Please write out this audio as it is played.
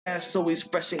So he's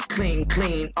fresh and clean.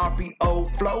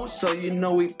 RPO flow, so you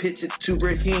know we pitch it to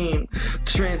Raheem.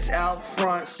 Trent's out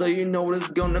front, so you know what it's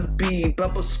gonna be.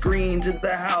 Bubble screens at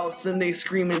the house, and they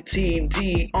screaming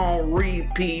TD on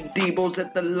repeat. Debo's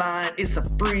at the line, it's a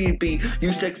freebie.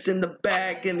 Ustex in the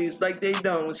back, and he's like they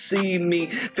don't see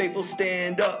me. Faithful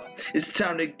stand up, it's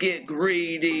time to get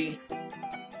greedy.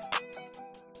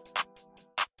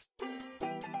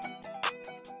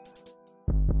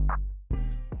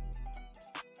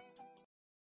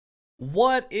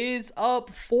 What is up,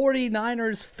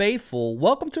 49ers faithful?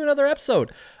 Welcome to another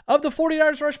episode of the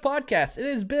 49ers Rush podcast. It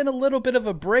has been a little bit of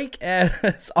a break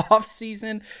as off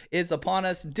season is upon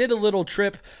us. Did a little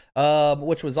trip,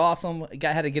 which was awesome.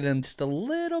 Had to get in just a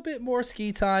little bit more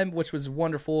ski time, which was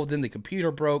wonderful. Then the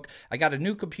computer broke. I got a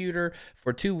new computer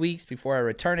for 2 weeks before I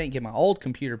return it and get my old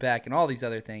computer back and all these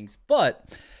other things. But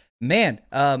man,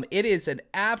 it is an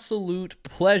absolute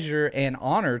pleasure and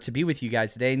honor to be with you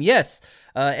guys today. And yes,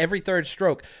 every third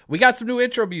stroke, we got some new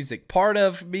intro music. Part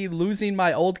of me losing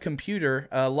my old computer,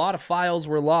 a lot of files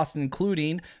were lost,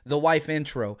 including the wife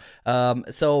intro.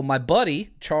 So my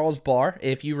buddy, Charles Barr,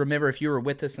 if you remember, if you were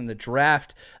with us in the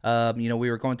draft, we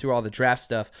were going through all the draft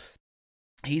stuff.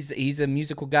 He's a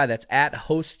musical guy. That's at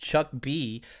host Chuck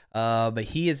B. But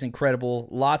he is incredible,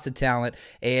 lots of talent,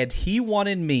 and he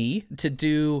wanted me to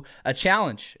do a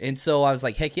challenge. And so I was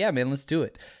like, heck yeah, man, let's do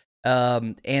it.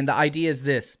 And the idea is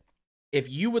this.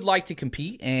 If you would like to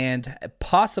compete and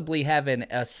possibly have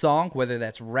a song, whether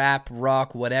that's rap,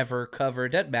 rock, whatever, cover,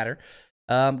 doesn't matter,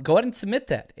 go ahead and submit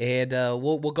that, and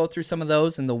we'll go through some of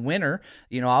those. And the winner,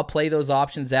 I'll play those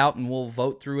options out, and we'll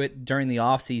vote through it during the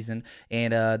off season.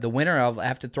 And the winner, I'll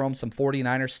have to throw them some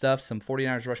 49ers stuff, some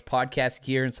 49ers Rush podcast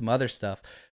gear, and some other stuff.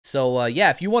 So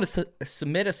if you want to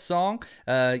submit a song,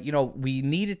 we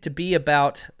need it to be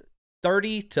about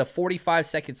 30 to 45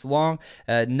 seconds long,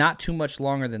 not too much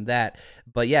longer than that.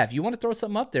 But yeah, if you want to throw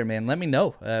something up there, man, let me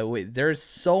know. There's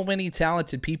so many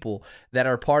talented people that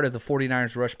are part of the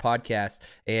 49ers Rush podcast,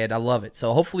 and I love it.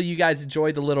 So hopefully you guys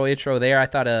enjoyed the little intro there. I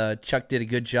thought Chuck did a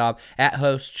good job. At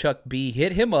host Chuck B,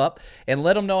 hit him up and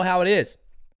let him know how it is.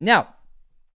 Now,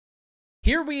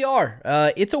 here we are.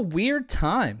 It's a weird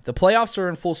time. The playoffs are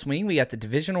in full swing. We got the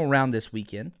divisional round this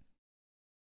weekend,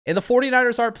 and the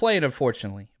 49ers aren't playing,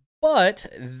 unfortunately. But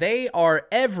they are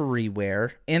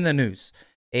everywhere in the news.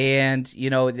 And,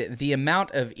 the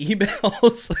amount of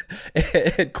emails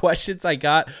and questions I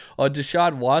got on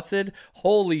Deshaun Watson,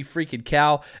 holy freaking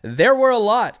cow. There were a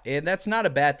lot, and that's not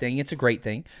a bad thing. It's a great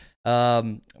thing.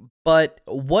 But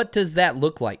what does that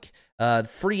look like?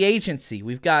 Free agency.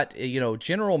 We've got,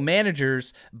 general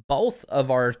managers, both of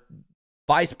our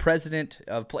Vice President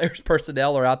of Players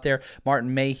Personnel are out there.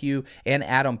 Martin Mayhew and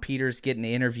Adam Peters getting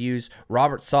interviews.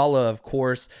 Robert Saleh, of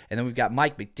course. And then we've got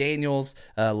Mike McDaniels,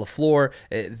 LaFleur.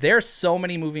 There's so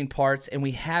many moving parts, and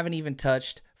we haven't even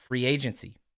touched free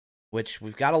agency, which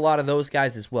we've got a lot of those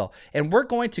guys as well. And we're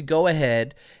going to go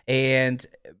ahead and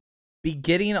be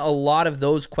getting a lot of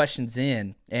those questions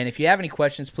in. And if you have any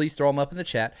questions, please throw them up in the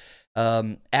chat.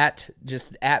 At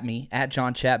me, at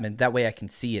John Chapman. That way I can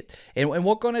see it. And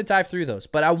we're going to dive through those.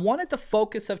 But I wanted the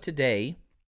focus of today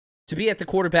to be at the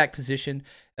quarterback position.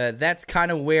 That's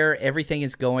kind of where everything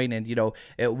is going. And,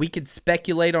 we could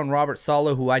speculate on Robert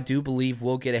Saleh, who I do believe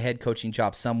will get a head coaching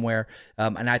job somewhere.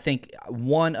 And I think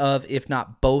one of, if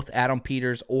not both, Adam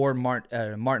Peters or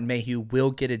Martin Mayhew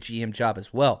will get a GM job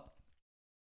as well.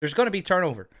 There's going to be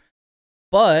turnover.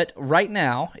 But right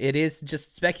now, it is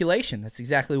just speculation. That's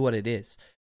exactly what it is.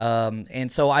 And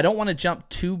so I don't want to jump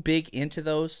too big into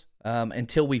those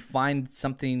until we find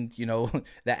something,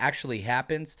 that actually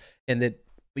happens, and that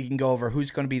we can go over who's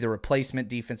going to be the replacement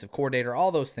defensive coordinator,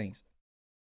 all those things.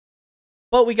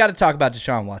 But we got to talk about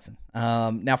Deshaun Watson.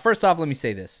 Now, first off, let me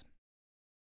say this.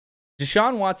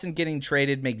 Deshaun Watson getting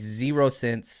traded makes zero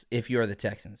sense if you're the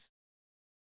Texans.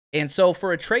 And so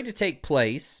for a trade to take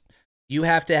place, you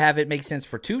have to have it make sense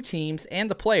for two teams and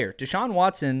the player. Deshaun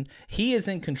Watson, he is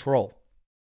in control.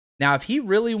 Now, if he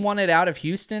really wanted out of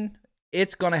Houston,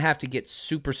 it's going to have to get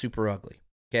super, super ugly.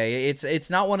 Okay, it's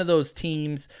not one of those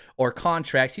teams or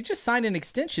contracts. He just signed an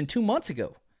extension 2 months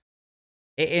ago.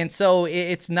 And so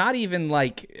it's not even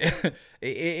like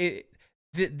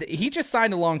he just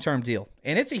signed a long-term deal,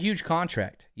 and it's a huge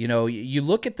contract. You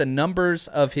look at the numbers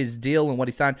of his deal and what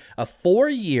he signed, a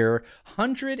 4-year,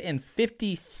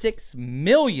 $156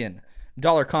 million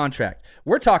contract.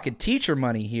 We're talking teacher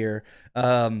money here.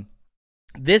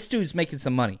 This dude's making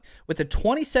some money with a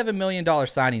 $27 million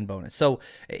signing bonus. So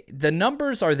the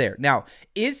numbers are there. Now,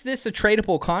 is this a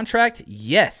tradable contract?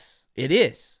 Yes, it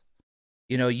is.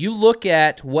 You look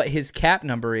at what his cap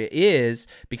number is,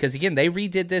 because again, they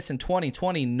redid this in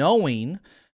 2020 knowing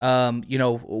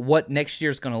what next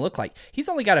year is going to look like. He's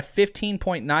only got a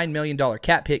 $15.9 million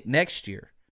cap hit next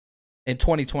year in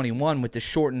 2021 with the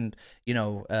shortened,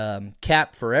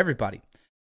 cap for everybody.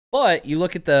 But you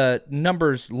look at the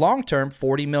numbers long term,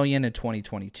 $40 million in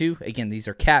 2022. Again, these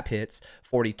are cap hits.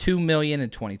 $42 million in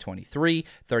 2023,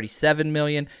 $37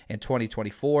 million in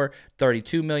 2024,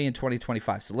 $32 million in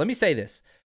 2025. So let me say this.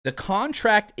 The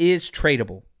contract is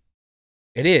tradable.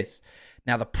 It is.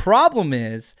 Now, the problem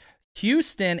is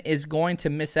Houston is going to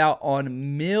miss out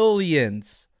on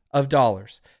millions of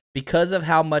dollars because of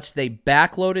how much they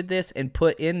backloaded this and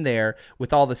put in there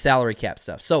with all the salary cap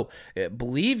stuff. So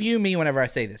believe you me whenever I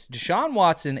say this, Deshaun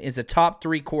Watson is a top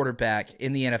 3 quarterback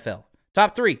in the NFL.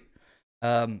 Top 3.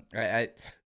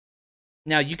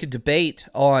 Now, you could debate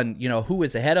on, who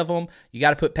is ahead of him. You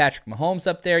got to put Patrick Mahomes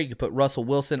up there. You could put Russell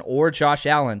Wilson or Josh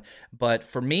Allen. But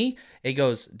for me, it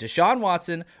goes Deshaun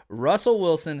Watson, Russell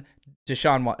Wilson,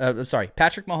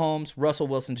 Patrick Mahomes, Russell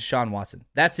Wilson, Deshaun Watson.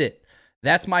 That's it.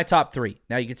 That's my top 3.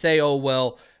 Now, you could say,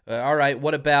 all right,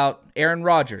 what about Aaron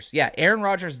Rodgers? Yeah, Aaron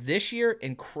Rodgers this year,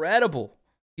 incredible.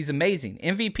 He's amazing.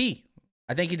 MVP.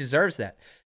 I think he deserves that.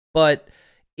 But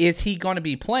is he going to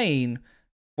be playing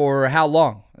for how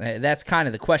long? That's kind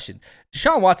of the question.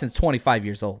 Deshaun Watson's 25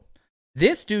 years old.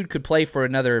 This dude could play for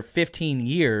another 15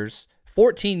 years,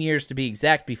 14 years to be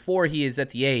exact, before he is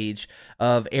at the age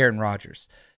of Aaron Rodgers.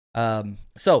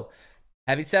 So,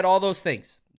 having said all those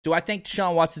things, do I think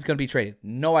Deshaun Watson is going to be traded?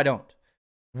 No, I don't.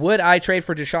 Would I trade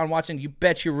for Deshaun Watson? You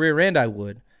bet your rear end I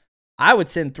would. I would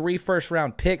send 3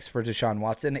 first-round picks for Deshaun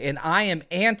Watson, and I am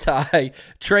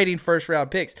anti-trading first-round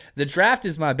picks. The draft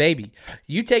is my baby.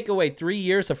 You take away 3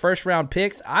 years of first-round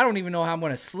picks, I don't even know how I'm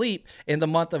going to sleep in the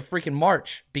month of freaking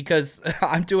March because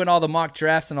I'm doing all the mock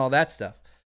drafts and all that stuff.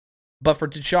 But for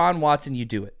Deshaun Watson, you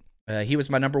do it. He was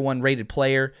my number 1 rated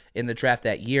player in the draft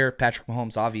that year. Patrick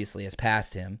Mahomes obviously has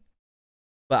passed him.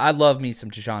 But I love me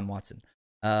some Deshaun Watson.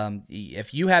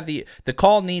 If you have the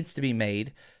call needs to be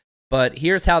made, but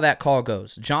here's how that call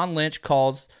goes. John Lynch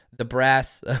calls the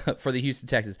brass for the Houston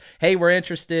Texans. Hey, we're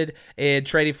interested in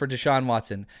trading for Deshaun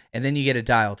Watson. And then you get a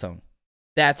dial tone.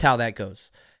 That's how that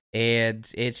goes. And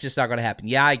it's just not going to happen.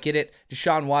 Yeah, I get it.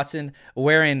 Deshaun Watson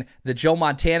wearing the Joe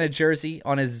Montana jersey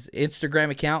on his Instagram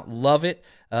account. Love it.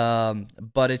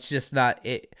 But it's just not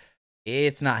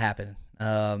it's not happening.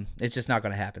 It's just not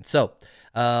going to happen. So,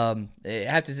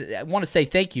 I want to say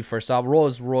thank you first off.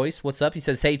 Rolls Royce, what's up? He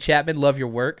says, hey, Chapman, love your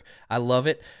work. I love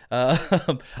it.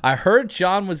 I heard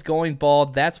John was going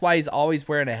bald. That's why he's always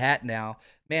wearing a hat now.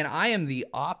 Man, I am the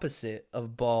opposite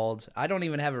of bald. I don't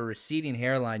even have a receding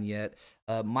hairline yet.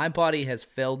 My body has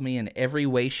failed me in every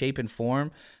way, shape, and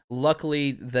form.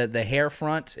 Luckily, the hair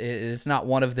front is not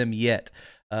one of them yet.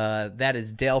 That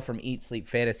is Dale from Eat Sleep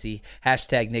Fantasy.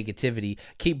 #negativity.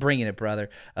 Keep bringing it, brother.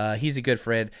 He's a good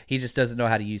friend. He just doesn't know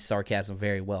how to use sarcasm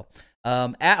very well.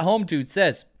 At Home Dude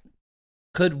says,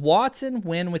 could Watson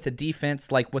win with a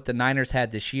defense like what the Niners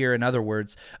had this year? In other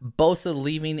words, Bosa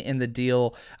leaving in the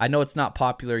deal. I know it's not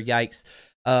popular. Yikes.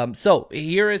 So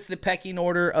here is the pecking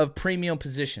order of premium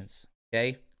positions.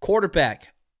 Okay.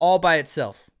 Quarterback all by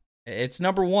itself. It's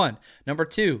number 1. Number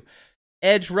 2,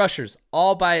 edge rushers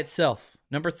all by itself.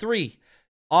 Number 3,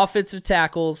 offensive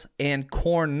tackles and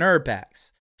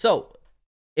cornerbacks. So,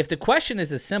 if the question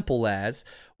is as simple as,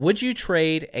 would you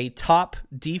trade a top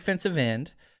defensive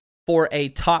end for a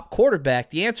top quarterback?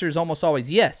 The answer is almost always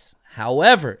yes.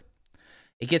 However,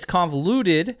 it gets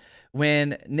convoluted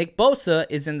when Nick Bosa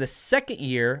is in the second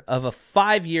year of a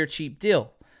 5-year cheap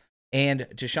deal, and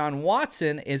Deshaun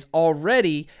Watson is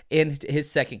already in his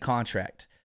second contract.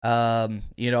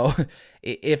 If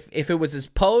it was as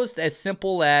posed as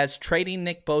simple as trading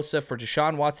Nick Bosa for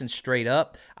Deshaun Watson straight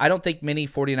up, I don't think many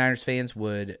 49ers fans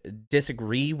would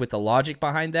disagree with the logic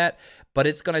behind that, but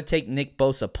it's going to take Nick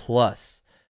Bosa plus,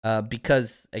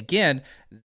 because again,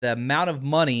 the amount of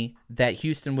money that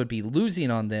Houston would be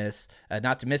losing on this,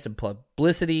 not to miss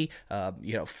publicity,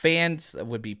 fans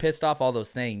would be pissed off, all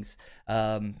those things.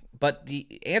 But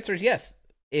the answer is yes.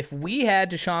 If we had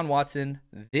Deshaun Watson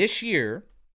this year,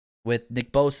 with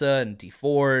Nick Bosa and Dee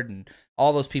Ford and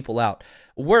all those people out,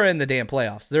 we're in the damn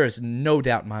playoffs. There is no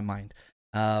doubt in my mind.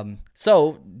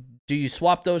 So do you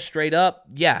swap those straight up?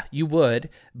 Yeah, you would,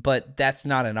 but that's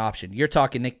not an option. You're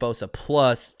talking Nick Bosa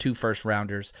plus 2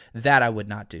 first-rounders. That I would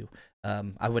not do.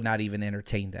 I would not even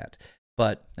entertain that,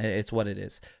 but it's what it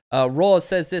is. Rolla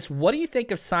says this, what do you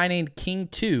think of signing King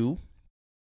 2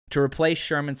 to replace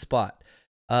Sherman's spot?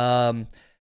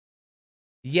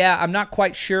 Yeah, I'm not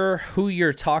quite sure who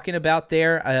you're talking about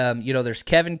there. There's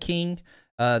Kevin King,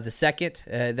 the second.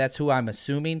 That's who I'm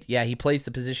assuming. Yeah, he plays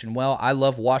the position well. I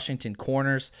love Washington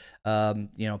corners.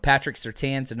 Patrick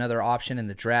Surtain's another option in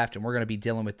the draft, and we're going to be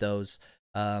dealing with those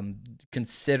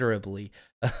considerably.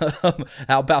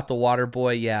 How about the Water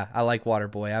Boy? Yeah, I like Water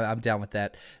Boy. I'm down with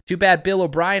that. Too bad Bill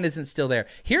O'Brien isn't still there.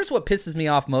 Here's what pisses me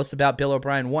off most about Bill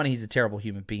O'Brien. 1, he's a terrible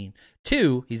human being.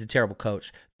 2, he's a terrible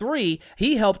coach. 3,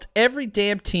 he helped every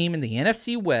damn team in the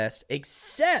NFC West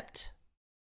except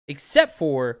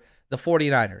for the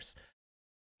 49ers.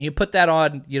 You put that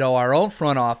on, our own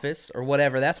front office or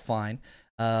whatever, that's fine.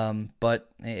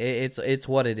 But it's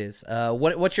what it is.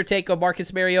 What's your take on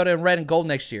Marcus Mariota in red and gold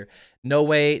next year? No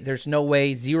way. There's no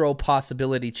way. Zero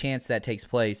possibility chance that takes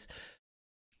place.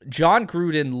 John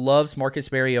Gruden loves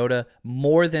Marcus Mariota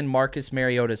more than Marcus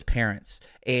Mariota's parents.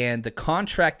 And the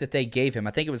contract that they gave him,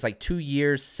 I think it was like 2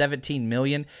 years, $17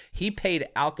 million. He paid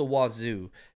out the wazoo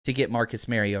to get Marcus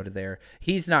Mariota there.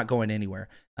 He's not going anywhere.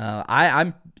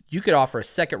 You could offer a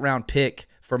second-round pick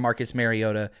for Marcus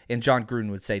Mariota, and John Gruden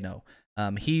would say no.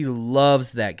 He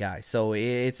loves that guy, so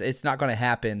it's not going to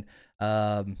happen.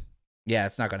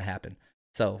 It's not going to happen.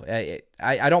 So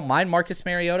I don't mind Marcus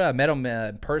Mariota. I met him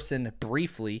in person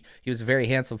briefly. He was a very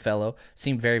handsome fellow,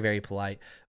 seemed very, very polite.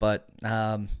 But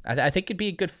I think it'd be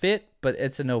a good fit, but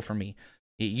it's a no for me.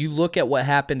 You look at what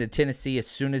happened in Tennessee as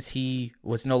soon as he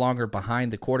was no longer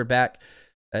behind the quarterback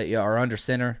or under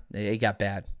center. It got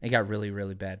bad. It got really,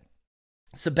 really bad.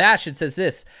 Sebastian says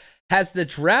this. Has the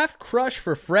draft crush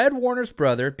for Fred Warner's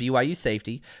brother, BYU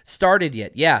safety, started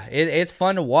yet? Yeah, it's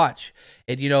fun to watch.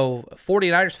 And,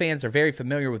 49ers fans are very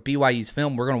familiar with BYU's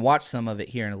film. We're going to watch some of it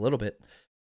here in a little bit.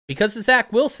 Because of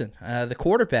Zach Wilson, the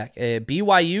quarterback.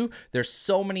 BYU, there's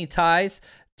so many ties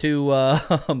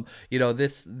to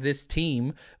this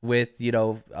team with,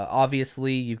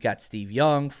 obviously you've got Steve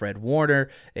Young, Fred Warner.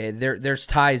 There's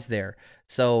ties there.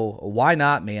 So why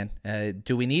not, man?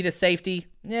 Do we need a safety?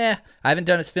 Yeah, I haven't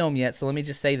done his film yet, so let me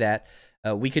just say that.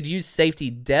 We could use safety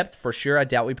depth for sure. I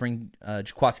doubt we bring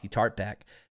Jaquiski Tartt back.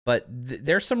 But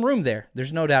there's some room there.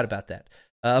 There's no doubt about that.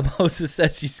 Moses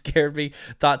says, you scared me,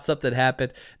 thought something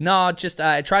happened. No, just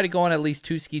I try to go on at least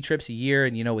 2 ski trips a year,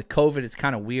 and with COVID it's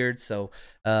kind of weird, so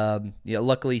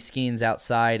luckily skiing's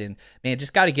outside, and man,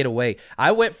 just got to get away.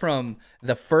 I went from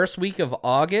the first week of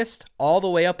August all the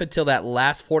way up until that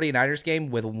last 49ers game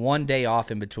with 1 day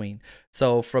off in between.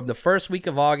 So from the first week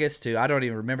of August to, I don't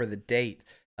even remember the date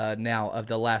now of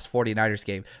the last 49ers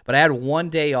game, but I had 1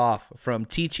 day off from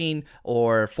teaching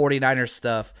or 49ers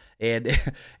stuff, and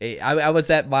I was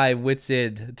at my wit's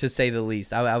end, to say the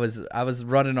least. I was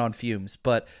running on fumes,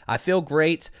 but I feel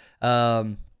great.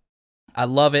 I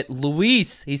love it.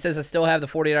 Luis, he says, I still have the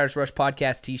 49ers Rush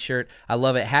podcast t-shirt. I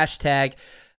love it. Hashtag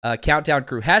Countdown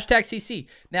Crew. Hashtag CC.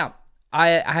 Now,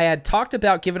 I had talked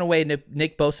about giving away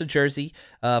Nick Bosa jersey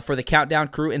for the Countdown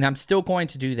Crew, and I'm still going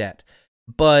to do that.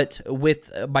 But with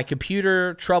my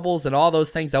computer troubles and all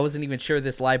those things, I wasn't even sure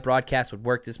this live broadcast would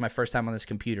work. This is my first time on this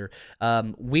computer.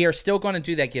 We are still going to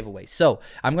do that giveaway. So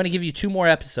I'm going to give you 2 more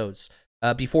episodes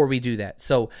before we do that.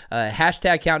 So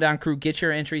hashtag Countdown Crew, get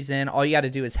your entries in. All you got to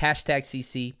do is hashtag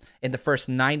CC in the first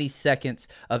 90 seconds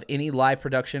of any live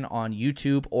production on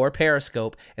YouTube or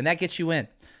Periscope, and that gets you in.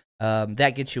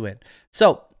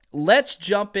 So let's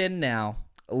jump in now.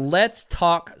 Let's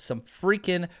talk some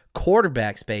freaking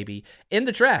quarterbacks, baby, in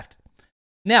the draft.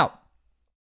 Now,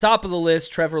 top of the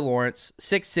list, Trevor Lawrence,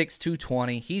 6'6",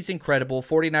 220. He's incredible.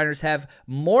 49ers have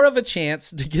more of a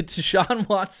chance to get Deshaun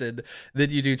Watson than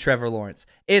you do Trevor Lawrence.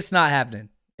 It's not happening.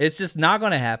 It's just not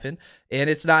going to happen, and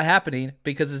it's not happening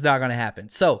because it's not going to happen.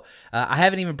 So I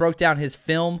haven't even broke down his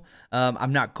film.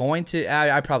 I'm not going to.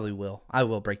 I probably will. I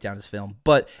will break down his film,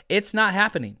 but it's not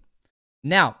happening.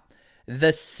 Now,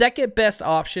 the second best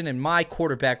option in my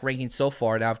quarterback ranking so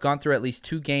far, now I've gone through at least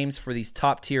 2 games for these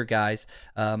top tier guys.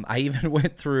 I even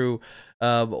went through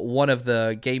one of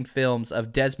the game films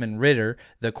of Desmond Ridder,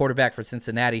 the quarterback for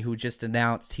Cincinnati, who just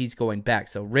announced he's going back.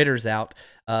 So Ritter's out.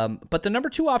 But the number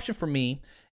 2 option for me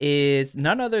is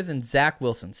none other than Zach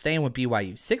Wilson, staying with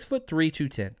BYU. 6'3",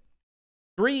 210.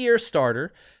 3-year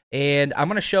starter. And I'm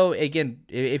going to show, again,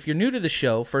 if you're new to the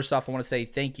show, first off, I want to say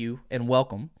thank you and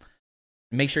welcome.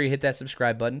 Make sure you hit that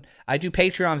subscribe button. I do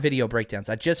Patreon video breakdowns.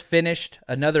 I just finished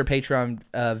another Patreon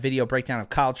video breakdown of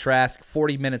Kyle Trask,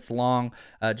 40 minutes long,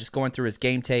 just going through his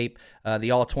game tape,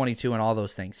 the All-22 and all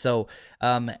those things. So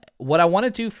what I want to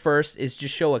do first is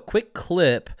just show a quick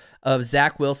clip of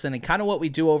Zach Wilson and kind of what we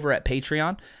do over at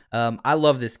Patreon. I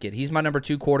love this kid. He's my number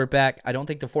 2 quarterback. I don't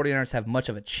think the 49ers have much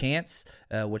of a chance,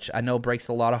 which I know breaks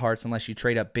a lot of hearts unless you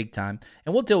trade up big time.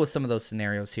 And we'll deal with some of those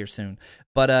scenarios here soon.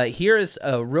 But here is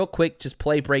a real quick just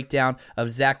play breakdown of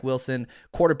Zach Wilson,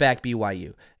 quarterback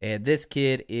BYU. And this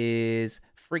kid is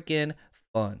freaking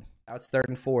fun. Now it's 3rd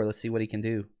and 4. Let's see what he can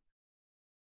do.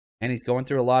 And he's going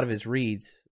through a lot of his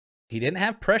reads. He didn't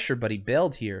have pressure, but he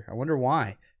bailed here. I wonder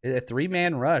why. A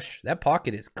 3-man rush. That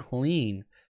pocket is clean.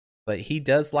 But he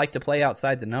does like to play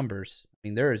outside the numbers. I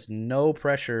mean, there is no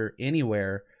pressure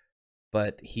anywhere,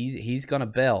 but he's going to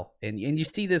bail. And you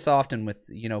see this often with,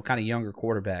 kind of younger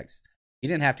quarterbacks. He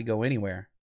didn't have to go anywhere.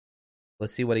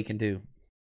 Let's see what he can do.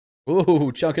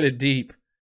 Ooh, chunking it deep.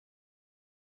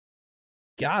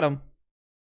 Got him.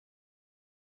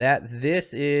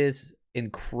 This is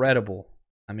incredible.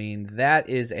 I mean, that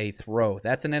is a throw.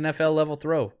 That's an NFL level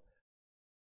throw.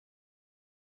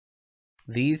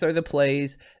 These are the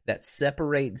plays that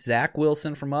separate Zach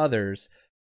Wilson from others.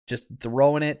 Just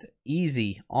throwing it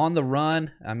easy on the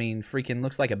run. I mean, freaking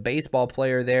looks like a baseball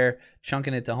player there,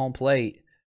 chunking it to home plate.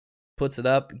 Puts it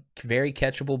up. Very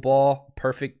catchable ball.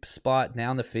 Perfect spot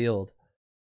down the field.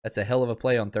 That's a hell of a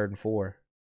play on 3rd and 4.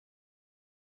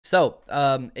 So,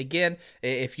 again,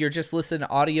 if you're just listening to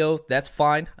audio, that's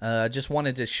fine. Just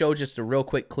wanted to show just a real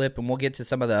quick clip, and we'll get to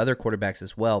some of the other quarterbacks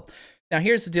as well. Now,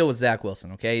 here's the deal with Zach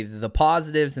Wilson, okay? The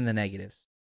positives and the negatives.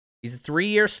 He's a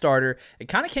 3-year starter. It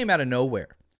kind of came out of nowhere.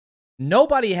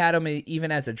 Nobody had him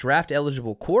even as a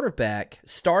draft-eligible quarterback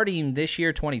starting this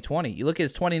year, 2020. You look at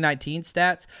his 2019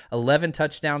 stats, 11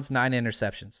 touchdowns, 9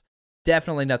 interceptions.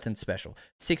 Definitely nothing special.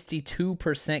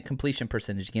 62% completion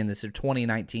percentage. Again, this is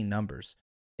 2019 numbers.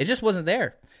 It just wasn't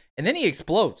there. And then he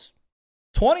explodes.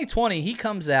 2020, he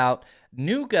comes out,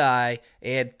 new guy,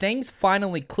 and things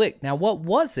finally click. Now, what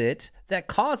was it that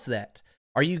caused that?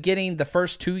 Are you getting the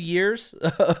first 2 years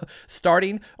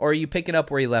starting, or are you picking up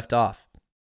where he left off?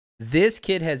 This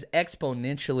kid has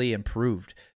exponentially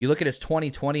improved. You look at his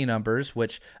 2020 numbers,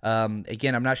 which,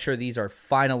 again, I'm not sure these are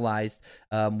finalized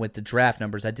with the draft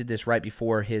numbers. I did this right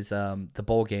before his the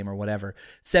bowl game or whatever.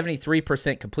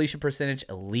 73% completion percentage,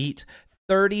 elite.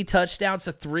 30 touchdowns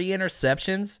to 3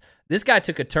 interceptions. This guy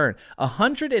took a turn.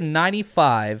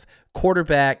 195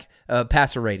 quarterback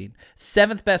passer rating.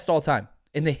 7th best all time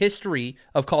in the history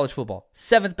of college football.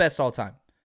 7th best all time.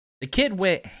 The kid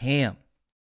went ham.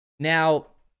 Now,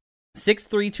 6'3",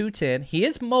 210. He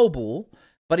is mobile,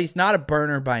 but he's not a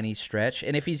burner by any stretch.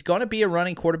 And if he's going to be a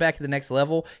running quarterback at the next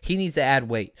level, he needs to add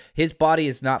weight. His body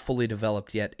is not fully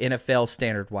developed yet, NFL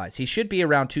standard-wise. He should be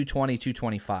around 220,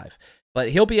 225.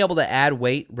 But he'll be able to add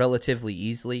weight relatively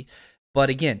easily. But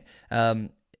again,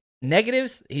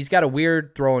 negatives, he's got a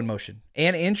weird throwing motion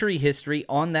and injury history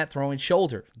on that throwing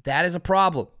shoulder. That is a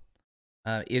problem.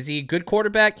 Is he a good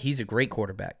quarterback? He's a great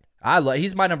quarterback.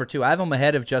 He's my number 2. I have him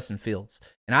ahead of Justin Fields,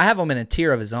 and I have him in a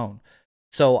tier of his own.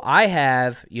 So I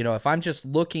have, if I'm just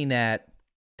looking at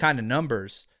kind of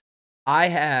numbers, I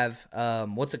have,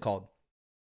 what's it called?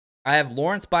 I have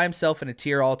Lawrence by himself in a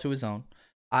tier all to his own.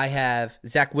 I have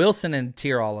Zach Wilson in a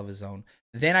tier all of his own.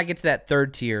 Then I get to that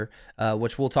 3rd tier,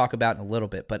 which we'll talk about in a little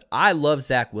bit. But I love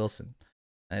Zach Wilson.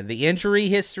 The injury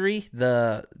history,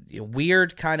 the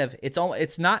weird kind of,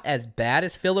 it's not as bad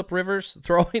as Phillip Rivers'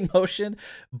 throwing motion,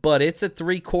 but it's a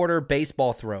 3-quarter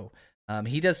baseball throw.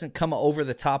 He doesn't come over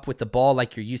the top with the ball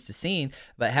like you're used to seeing.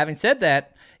 But having said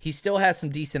that, he still has some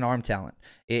decent arm talent.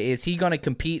 Is he going to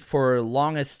compete for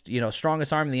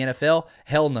strongest arm in the NFL?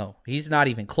 Hell no. He's not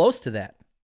even close to that.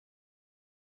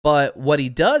 But what he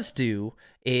does do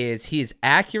is he is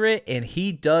accurate, and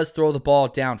he does throw the ball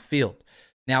downfield.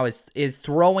 Now, is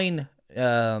throwing,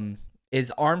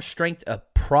 is arm strength a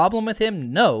problem with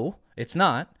him? No, it's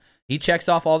not. He checks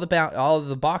off all of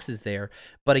the boxes there.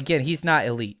 But again, he's not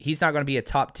elite. He's not going to be a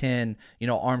top 10,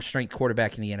 arm strength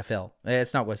quarterback in the NFL.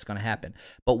 That's not what's going to happen.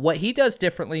 But what he does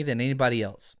differently than anybody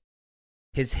else,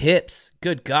 his hips,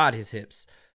 good God, his hips.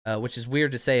 Which is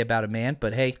weird to say about a man,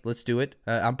 but hey, let's do it.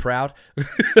 I'm proud.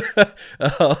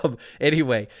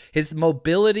 Anyway, his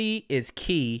mobility is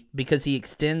key because he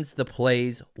extends the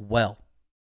plays well.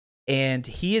 And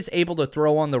he is able to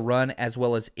throw on the run as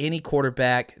well as any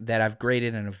quarterback that I've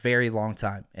graded in a very long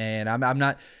time. And I'm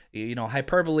not,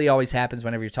 hyperbole always happens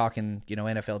whenever you're talking,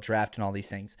 NFL draft and all these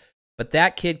things. But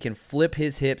that kid can flip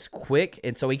his hips quick,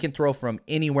 and so he can throw from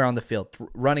anywhere on the field.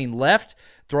 Running left,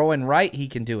 throwing right, he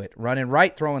can do it. Running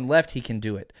right, throwing left, he can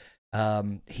do it.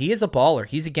 He is a baller.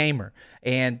 He's a gamer,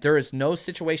 and there is no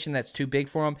situation that's too big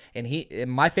for him.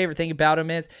 And my favorite thing about him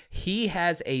is he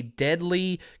has a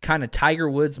deadly kind of Tiger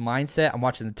Woods mindset. I'm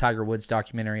watching the Tiger Woods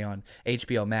documentary on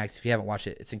HBO Max. If you haven't watched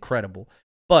it, it's incredible.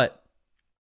 But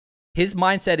his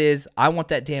mindset is, I want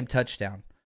that damn touchdown.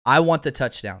 I want the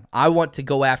touchdown. I want to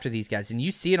go after these guys. And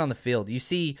you see it on the field. You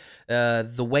see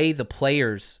the way the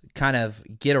players kind of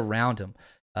get around him.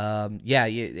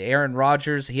 Aaron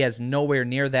Rodgers, he has nowhere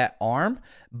near that arm,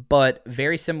 but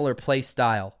very similar play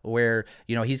style where,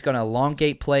 he's going to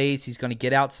elongate plays. He's going to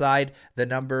get outside the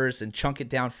numbers and chunk it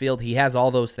downfield. He has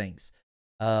all those things.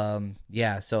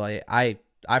 So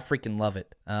I freaking love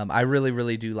it. I really,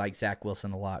 really do like Zach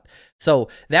Wilson a lot. So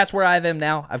that's where I have him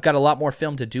now. I've got a lot more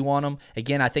film to do on him.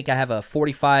 Again, I think I have a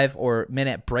 45 or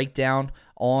minute breakdown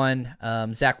on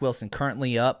Zach Wilson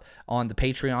currently up on the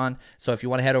Patreon. So if you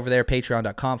want to head over there,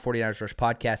 patreon.com, 49ers Rush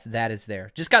Podcast, that is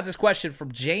there. Just got this question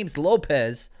from James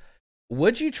Lopez.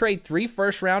 Would you trade 3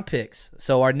 first-round picks,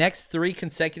 so our next 3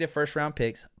 consecutive first-round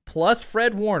picks, plus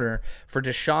Fred Warner for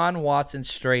Deshaun Watson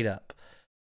straight up?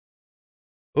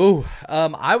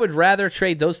 I would rather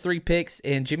trade those 3 picks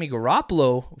and Jimmy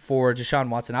Garoppolo for Deshaun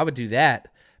Watson. I would do that.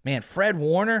 Man, Fred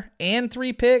Warner and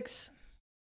 3 picks?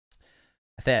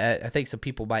 I think some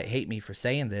people might hate me for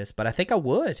saying this, but I think I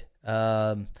would.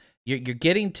 You're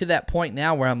getting to that point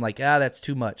now where I'm like, that's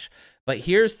too much. But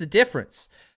here's the difference.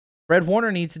 Fred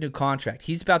Warner needs a new contract.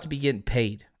 He's about to be getting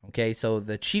paid. Okay, so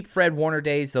the cheap Fred Warner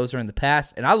days, those are in the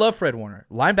past. And I love Fred Warner.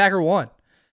 Linebacker 1.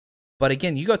 But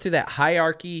again, you go through that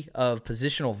hierarchy of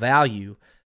positional value.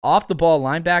 Off the ball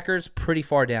linebackers, pretty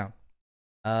far down.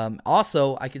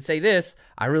 Also, I could say this.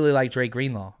 I really like Dre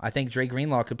Greenlaw. I think Dre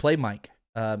Greenlaw could play Mike.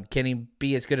 Can he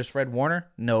be as good as Fred Warner?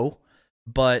 No.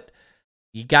 But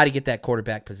you got to get that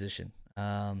quarterback position.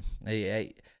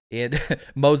 And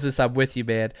Moses, I'm with you,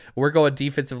 man. We're going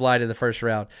defensive line in the first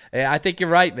round. I think you're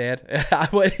right, man. I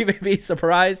wouldn't even be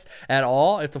surprised at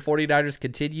all if the 49ers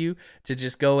continue to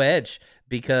just go edge,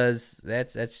 because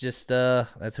that's just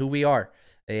that's who we are,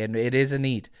 and it is a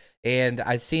need. And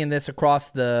I'm seeing this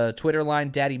across the Twitter line.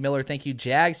 Daddy Miller, thank you.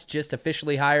 Jags just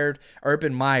officially hired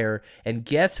Urban Meyer, and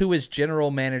guess who his general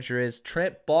manager is?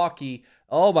 Trent Baalke.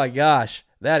 Oh my gosh,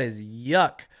 that is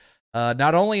yuck.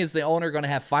 Not only is the owner going to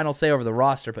have final say over the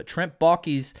roster, but Trent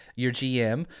Baalke's your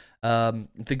GM.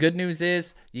 The good news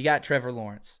is you got Trevor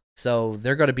Lawrence, so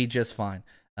they're going to be just fine.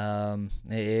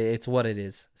 It's what it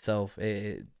is. So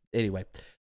anyway,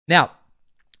 now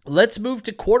let's move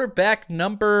to quarterback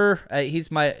number. He's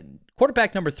my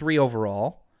quarterback number 3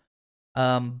 overall.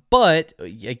 But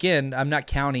again, I'm not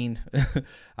counting.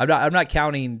 I'm not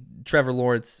counting Trevor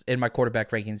Lawrence in my quarterback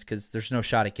rankings because there's no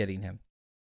shot at getting him.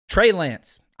 Trey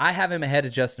Lance. I have him ahead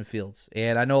of Justin Fields,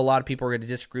 and I know a lot of people are going to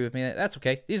disagree with me. That's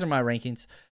okay. These are my rankings.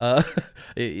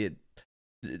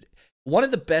 One of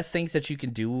the best things that you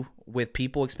can do with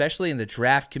people, especially in the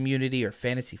draft community or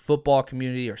fantasy football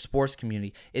community or sports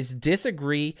community, is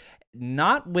disagree,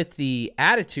 not with the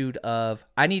attitude of,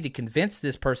 I need to convince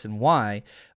this person why,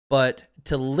 but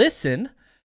to listen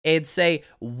and say,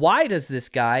 why does this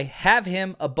guy have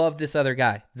him above this other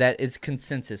guy? That is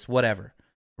consensus, whatever,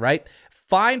 right?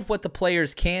 Find what the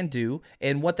players can do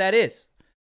and what that is.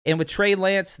 And with Trey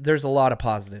Lance, there's a lot of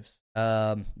positives.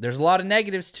 There's a lot of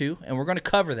negatives too, and we're going to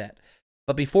cover that.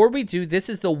 But before we do, this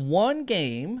is the one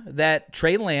game that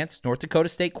Trey Lance, North Dakota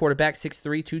State quarterback, 6'3",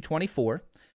 224,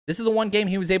 this is the one game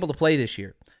he was able to play this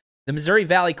year. The Missouri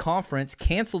Valley Conference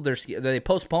canceled they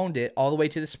postponed it all the way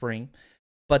to the spring,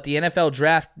 but the NFL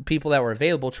draft people that were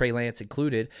available, Trey Lance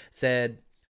included, said,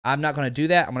 I'm not going to do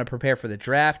that. I'm going to prepare for the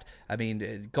draft. I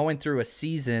mean, going through a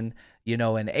season,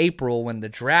 in April, when the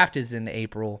draft is in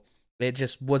April, it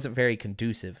just wasn't very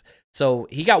conducive. So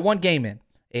he got one game in.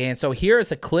 And so here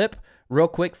is a clip real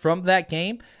quick from that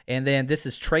game. And then this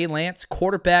is Trey Lance,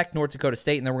 quarterback, North Dakota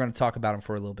State. And then we're going to talk about him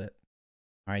for a little bit.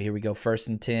 All right, here we go. 1st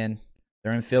and 10.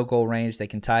 They're in field goal range. They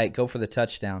can tie it. Go for the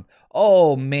touchdown.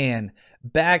 Oh, man.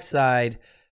 Backside.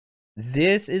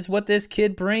 This is what this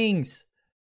kid brings.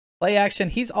 Play action.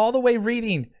 He's all the way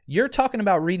reading. You're talking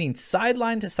about reading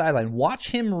sideline to sideline. Watch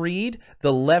him read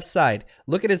the left side.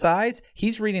 Look at his eyes.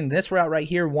 He's reading this route right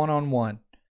here, one-on-one.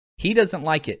 He doesn't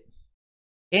like it.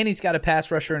 And he's got a pass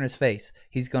rusher in his face.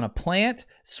 He's going to plant,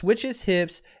 switch his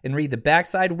hips, and read the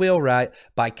backside wheel route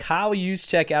by Kyle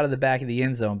Juszczyk out of the back of the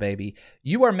end zone, baby.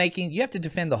 You have to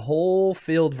defend the whole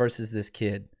field versus this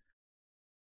kid.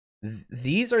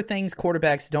 These are things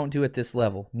quarterbacks don't do at this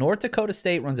level. North Dakota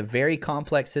State runs a very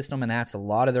complex system and asks a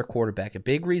lot of their quarterback. A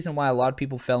big reason why a lot of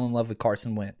people fell in love with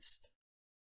Carson Wentz.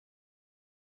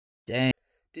 Dang.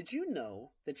 Did you know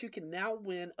that you can now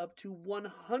win up to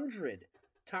 100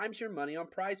 times your money on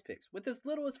Prize Picks with as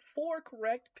little as 4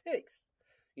 correct picks?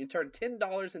 You can turn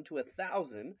 $10 into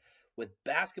 $1,000 with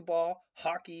basketball,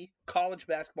 hockey, college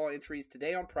basketball entries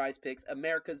today on Prize Picks,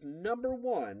 America's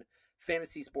 #1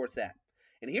 fantasy sports app.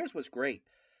 And here's what's great.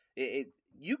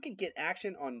 You can get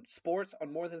action on sports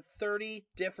on more than 30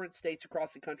 different states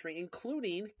across the country,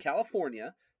 including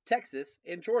California, Texas,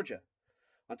 and Georgia.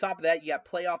 On top of that, you got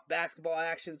playoff basketball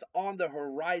actions on the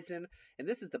horizon, and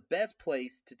this is the best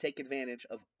place to take advantage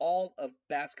of all of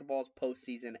basketball's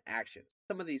postseason actions.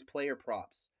 Some of these player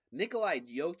props. Nikolai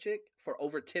Jokic for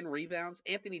over 10 rebounds,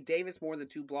 Anthony Davis more than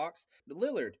 2 blocks,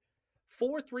 Lillard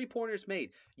 4 3-pointers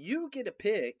made. You get to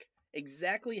pick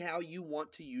exactly how you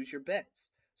want to use your bets.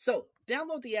 So,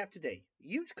 download the app today.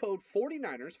 Use code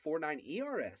 49ers,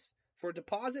 49ERS, for a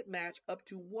deposit match up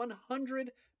to $100.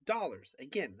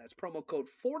 Again, that's promo code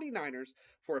 49ers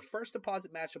for a first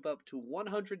deposit match up to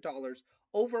 $100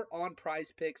 over on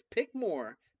Prize Picks. Pick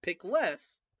more, pick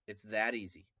less. It's that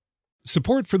easy.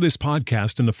 Support for this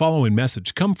podcast and the following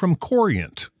message come from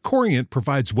Corient. Corient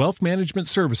provides wealth management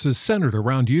services centered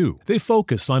around you. They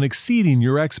focus on exceeding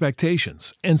your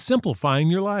expectations and simplifying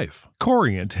your life.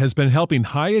 Corient has been helping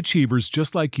high achievers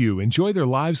just like you enjoy their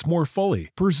lives more fully,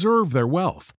 preserve their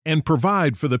wealth, and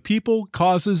provide for the people,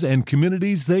 causes, and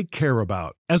communities they care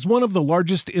about. As one of the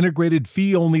largest integrated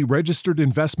fee-only registered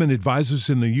investment advisors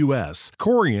in the U.S.,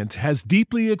 Corient has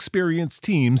deeply experienced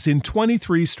teams in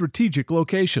 23 strategic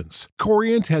locations.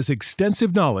 Corient has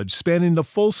extensive knowledge spanning the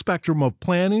full spectrum of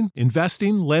planning,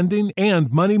 investing, lending,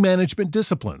 and money management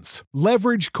disciplines.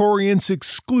 Leverage Corient's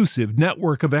exclusive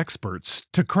network of experts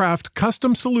to craft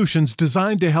custom solutions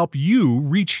designed to help you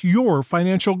reach your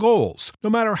financial goals, no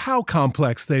matter how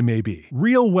complex they may be.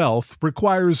 Real wealth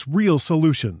requires real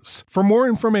solutions. For more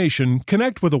information,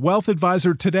 connect with a wealth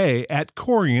advisor today at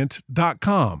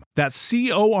Corient.com. That's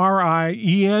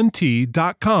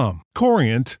Corient.com.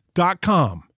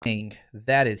 Corient.com.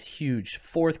 That is huge.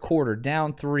 Fourth quarter,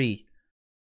 down 3.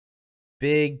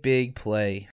 Big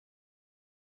play.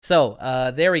 So,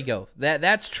 there we go.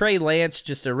 That's Trey Lance,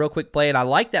 just a real quick play, and I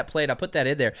like that play, and I put that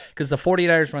in there because the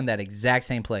 49ers run that exact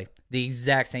same play. The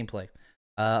exact same play.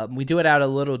 We do it out of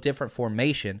a little different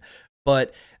formation,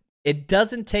 but it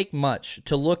doesn't take much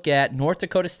to look at North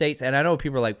Dakota State's, and I know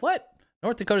people are like, what?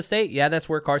 North Dakota State? Yeah, that's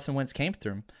where Carson Wentz came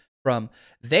from.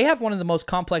 They have one of the most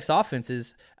complex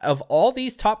offenses. Of all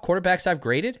these top quarterbacks I've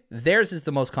graded, theirs is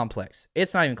the most complex.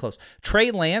 It's not even close.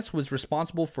 Trey Lance was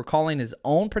responsible for calling his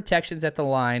own protections at the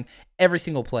line every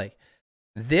single play.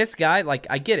 This guy, like,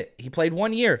 I get it. He played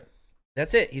 1 year.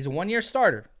 That's it. He's a 1-year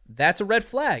starter. That's a red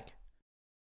flag.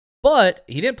 But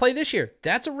he didn't play this year.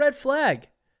 That's a red flag.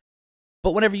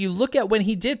 But whenever you look at when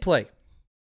he did play,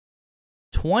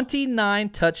 29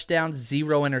 touchdowns,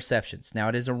 0 interceptions. Now,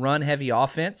 it is a run-heavy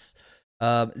offense.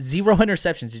 0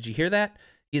 interceptions. Did you hear that?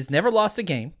 He has never lost a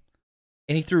game,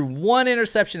 and he threw 1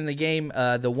 interception in the game,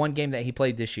 the one game that he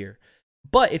played this year.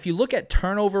 But if you look at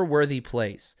turnover-worthy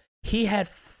plays, he had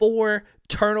 4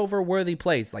 turnover-worthy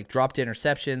plays, like dropped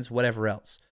interceptions, whatever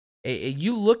else.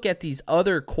 You look at these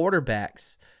other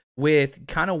quarterbacks with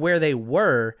kind of where they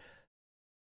were,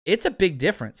 it's a big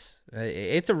difference.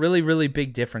 It's a really, really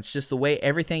big difference, just the way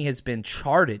everything has been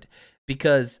charted,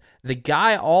 because the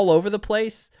guy all over the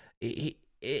place,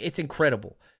 it's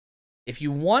incredible. If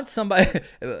you want somebody,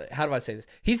 how do I say this?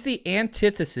 He's the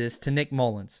antithesis to Nick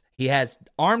Mullins. He has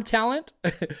arm talent,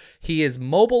 he is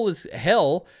mobile as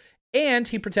hell, and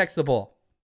he protects the ball.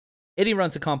 And he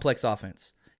runs a complex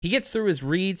offense. He gets through his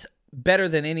reads better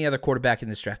than any other quarterback in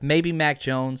this draft. Maybe Mac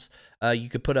Jones, you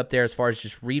could put up there as far as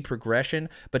just read progression,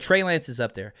 but Trey Lance is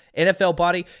up there. NFL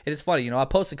body, and it's funny, I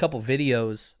post a couple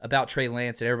videos about Trey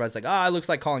Lance, and everybody's like, it looks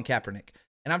like Colin Kaepernick.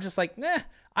 And I'm just like,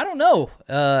 I don't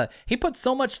know. He puts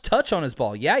so much touch on his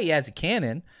ball. Yeah, he has a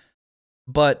cannon,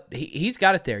 but he's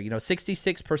got it there.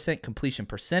 66% completion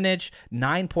percentage,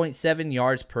 9.7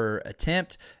 yards per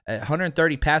attempt,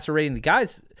 130 passer rating. The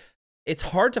guys, it's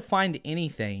hard to find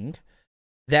anything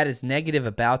that is negative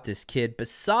about this kid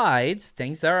besides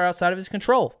things that are outside of his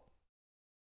control.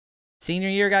 Senior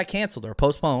year got canceled or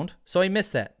postponed, so he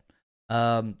missed that.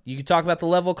 You can talk about the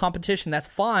level of competition, that's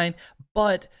fine,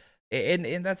 but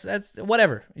and that's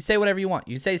whatever. You say whatever you want.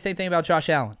 You say the same thing about Josh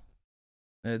Allen.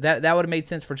 That would have made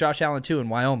sense for Josh Allen too in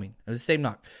Wyoming. It was the same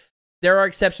knock. There are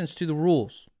exceptions to the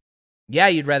rules. Yeah,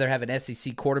 you'd rather have an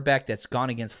SEC quarterback that's gone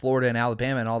against Florida and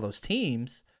Alabama and all those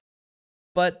teams,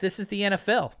 but this is the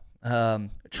NFL.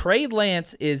 Trey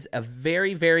Lance is a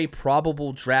very, very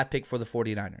probable draft pick for the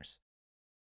 49ers.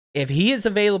 If he is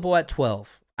available at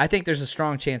 12, I think there's a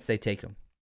strong chance they take him.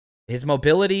 His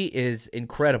mobility is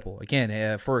incredible.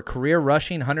 Again, for a career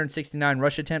rushing, 169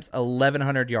 rush attempts,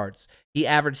 1,100 yards. He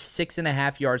averaged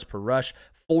 6.5 yards per rush,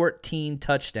 14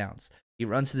 touchdowns. He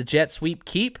runs the jet sweep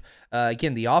keep.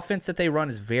 Again, the offense that they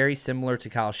run is very similar to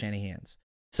Kyle Shanahan's.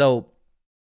 So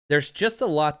there's just a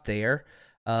lot there.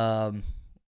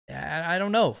 I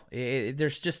don't know.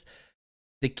 There's just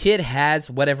The kid has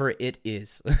whatever it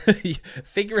is.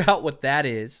 Figure out what that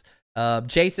is.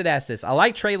 Jason asked this. I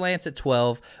like Trey Lance at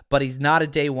 12, but he's not a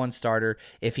day one starter.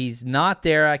 If he's not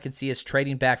there, I could see us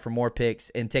trading back for more picks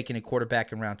and taking a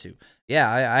quarterback in round 2. Yeah,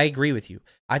 I agree with you.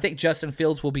 I think Justin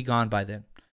Fields will be gone by then.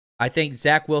 I think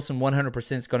Zach Wilson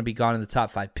 100% is going to be gone in the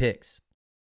top 5 picks.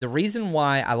 The reason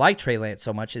why I like Trey Lance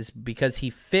so much is because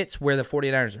he fits where the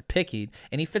 49ers are picking,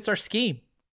 and he fits our scheme.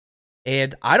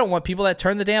 And I don't want people that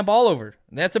turn the damn ball over.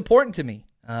 That's important to me.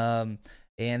 And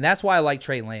that's why I like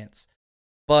Trey Lance.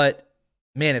 But,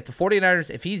 man, if the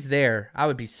 49ers, if he's there, I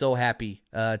would be so happy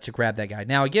to grab that guy.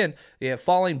 Now, again,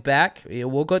 falling back,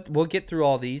 we'll get through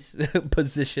all these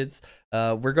positions.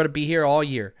 We're going to be here all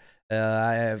year.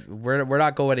 We're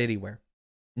not going anywhere.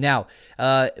 Now,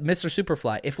 Mr.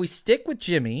 Superfly, if we stick with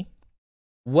Jimmy,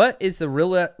 what is the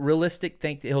realistic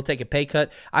thing that he'll take a pay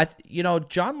cut?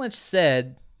 John Lynch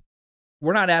said,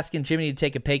 we're not asking Jimmy to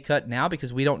take a pay cut now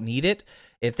because we don't need it.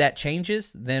 If that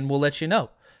changes, then we'll let you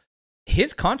know.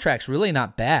 His contract's really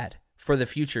not bad for the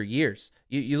future years.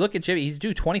 You look at Jimmy, he's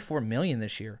due $24 million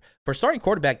this year. For a starting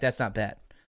quarterback, that's not bad.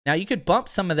 Now, you could bump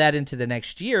some of that into the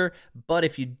next year, but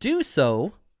if you do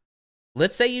so,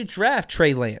 let's say you draft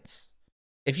Trey Lance.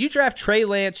 If you draft Trey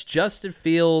Lance, Justin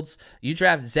Fields, you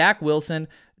draft Zach Wilson,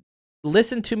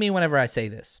 listen to me whenever I say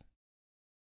this.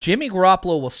 Jimmy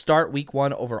Garoppolo will start week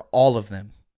 1 over all of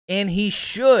them, and he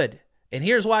should. And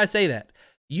here's why I say that.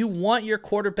 You want your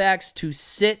quarterbacks to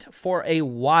sit for a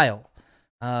while.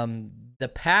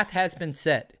 The path has been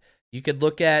set. You could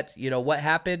look at, what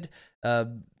happened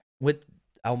with,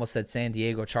 I almost said San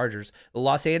Diego Chargers, the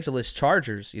Los Angeles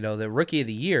Chargers, the rookie of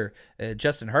the year,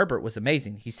 Justin Herbert was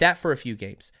amazing. He sat for a few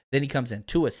games. Then he comes in.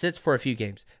 Tua sits for a few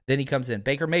games. Then he comes in.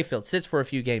 Baker Mayfield sits for a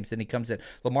few games. Then he comes in.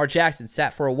 Lamar Jackson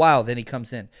sat for a while. Then he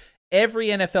comes in. Every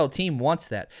NFL team wants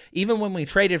that. Even when we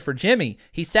traded for Jimmy,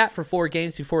 he sat for 4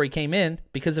 games before he came in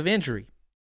because of injury.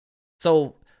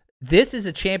 So this is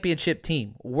a championship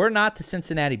team. We're not the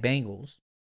Cincinnati Bengals.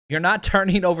 You're not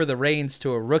turning over the reins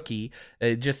to a rookie,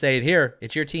 just saying, here,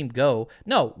 it's your team, go.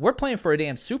 No, we're playing for a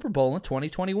damn Super Bowl in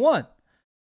 2021.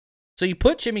 So you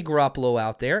put Jimmy Garoppolo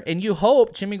out there, and you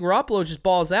hope Jimmy Garoppolo just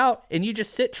balls out, and you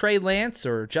just sit Trey Lance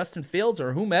or Justin Fields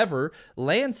or whomever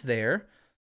lands there,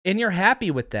 and you're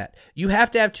happy with that. You have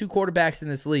to have 2 quarterbacks in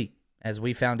this league, as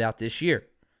we found out this year.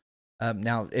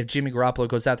 Now, if Jimmy Garoppolo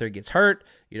goes out there and gets hurt,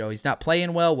 he's not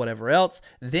playing well, whatever else,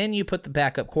 then you put the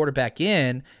backup quarterback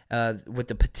in with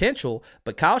the potential.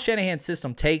 But Kyle Shanahan's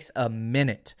system takes a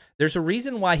minute. There's a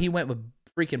reason why he went with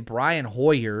freaking Brian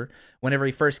Hoyer whenever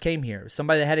he first came here,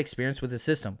 somebody that had experience with the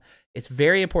system. It's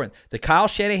very important. The Kyle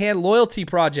Shanahan loyalty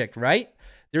project, right?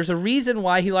 There's a reason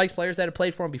why he likes players that have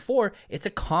played for him before. It's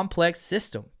a complex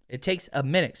system. It takes a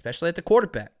minute, especially at the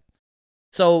quarterback.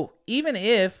 So even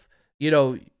if,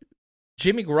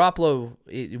 Jimmy Garoppolo,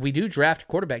 we do draft a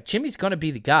quarterback, Jimmy's going to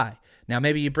be the guy. Now,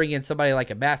 maybe you bring in somebody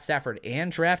like a Matt Stafford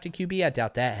and draft a QB. I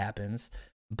doubt that happens,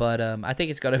 but I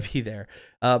think it's going to be there.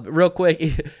 Real quick,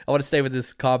 I want to stay with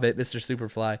this comment, Mr.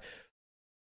 Superfly.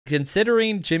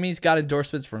 Considering Jimmy's got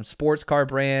endorsements from sports car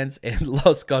brands and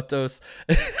Los Gatos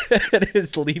and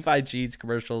his Levi Jeans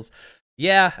commercials,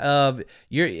 yeah,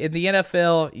 you're in the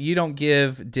NFL, you don't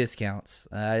give discounts.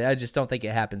 I just don't think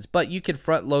it happens. But you can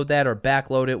front load that or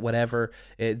back load it, whatever.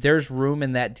 There's room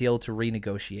in that deal to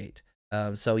renegotiate.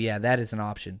 So, yeah, that is an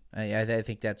option. I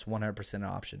think that's 100% an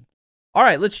option. All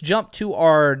right, let's jump to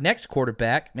our next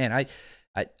quarterback. Man,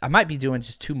 I might be doing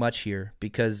just too much here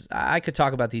because I could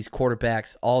talk about these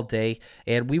quarterbacks all day,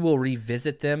 and we will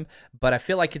revisit them, but I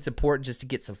feel like it's important just to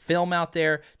get some film out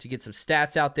there, to get some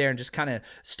stats out there, and just kind of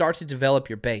start to develop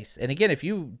your base. And again, if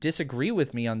you disagree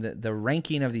with me on the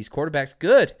ranking of these quarterbacks,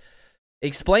 good.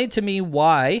 Explain to me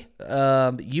why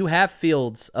you have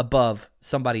Fields above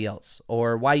somebody else,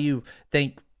 or why you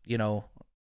think,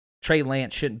 Trey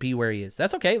Lance shouldn't be where he is.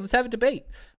 That's okay. Let's have a debate.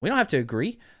 We don't have to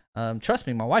agree. Trust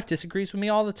me, my wife disagrees with me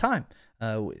all the time.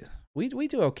 We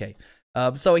do okay.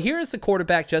 So here's the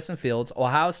quarterback, Justin Fields,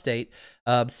 Ohio State,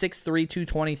 6'3",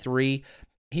 223.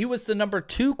 He was the number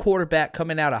 2 quarterback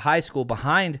coming out of high school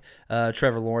behind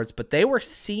Trevor Lawrence, but they were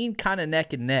seen kind of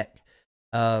neck and neck.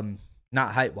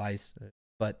 Not height-wise,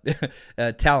 but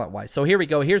talent-wise. So here we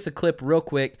go. Here's a clip real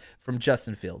quick from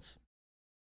Justin Fields.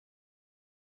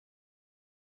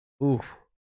 Ooh,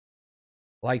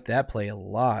 like that play a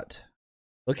lot.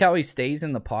 Look how he stays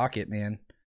in the pocket, man.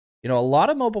 A lot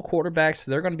of mobile quarterbacks,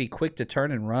 they're going to be quick to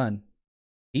turn and run.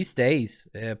 He stays.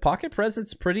 Pocket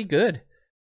presence pretty good.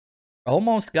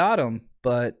 Almost got him,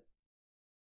 but,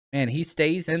 man, he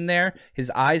stays in there.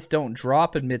 His eyes don't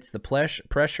drop amidst the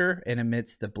pressure and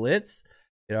amidst the blitz.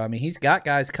 He's got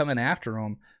guys coming after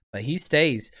him, But he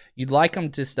stays. You'd like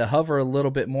him just to hover a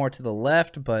little bit more to the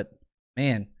left, but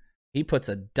man, he puts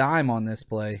a dime on this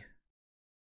play.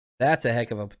 That's a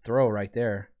heck of a throw right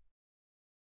there.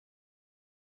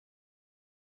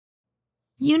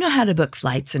 You know how to book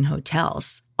flights and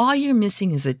hotels. All you're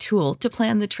missing is a tool to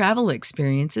plan the travel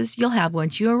experiences you'll have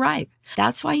once you arrive.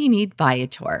 That's why you need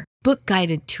Viator. Book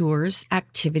guided tours,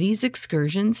 activities,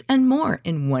 excursions, and more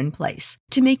in one place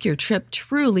to make your trip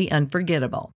truly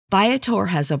unforgettable. Viator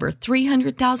has over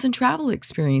 300,000 travel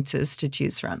experiences to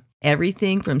choose from.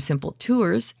 Everything from simple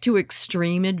tours to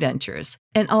extreme adventures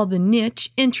and all the niche,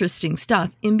 interesting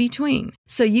stuff in between.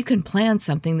 So you can plan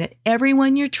something that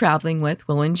everyone you're traveling with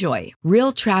will enjoy.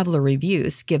 Real traveler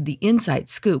reviews give the inside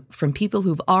scoop from people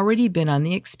who've already been on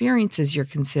the experiences you're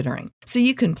considering. So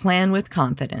you can plan with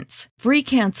confidence. Free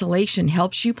cancellation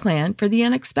helps you plan for the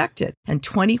unexpected. And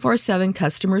 24/7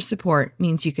 customer support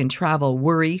means you can travel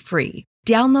worry-free.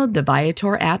 Download the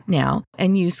Viator app now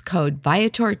and use code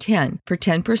Viator10 for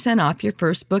 10% off your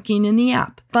first booking in the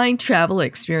app. Find travel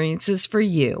experiences for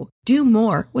you. Do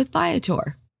more with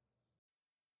Viator.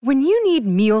 When you need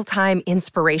mealtime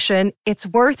inspiration, it's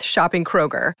worth shopping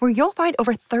Kroger, where you'll find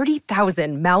over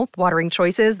 30,000 mouth-watering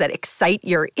choices that excite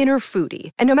your inner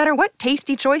foodie. And no matter what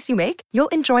tasty choice you make, you'll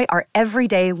enjoy our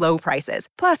everyday low prices,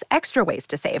 plus extra ways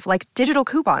to save, like digital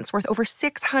coupons worth over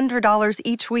 $600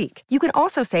 each week. You can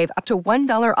also save up to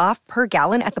 $1 off per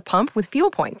gallon at the pump with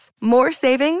fuel points. More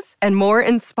savings and more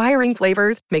inspiring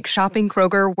flavors make shopping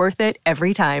Kroger worth it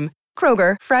every time.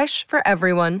 Kroger, fresh for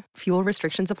everyone. Fuel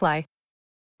restrictions apply.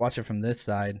 Watch it from this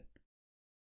side.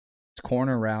 It's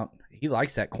corner route. He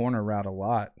likes that corner route a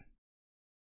lot.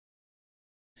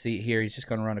 See here, he's just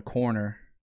going to run a corner.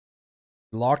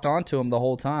 Locked onto him the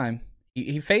whole time.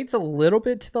 He fades a little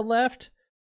bit to the left.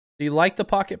 Do you like the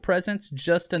pocket presence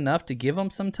just enough to give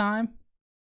him some time?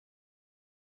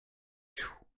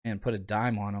 And put a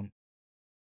dime on him.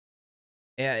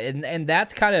 Yeah, and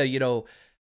that's kind of,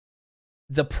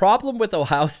 the problem with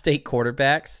Ohio State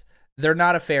quarterbacks. They're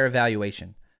not a fair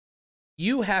evaluation.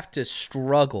 You have to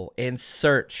struggle and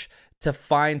search to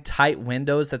find tight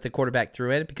windows that the quarterback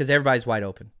threw in because everybody's wide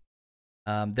open.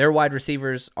 Their wide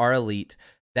receivers are elite.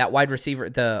 That wide receiver,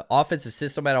 the offensive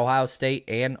system at Ohio State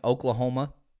and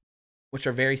Oklahoma, which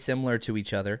are very similar to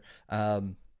each other,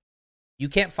 you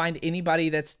can't find anybody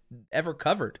that's ever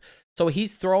covered. So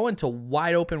he's throwing to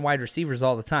wide open wide receivers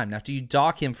all the time. Now, do you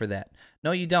dock him for that?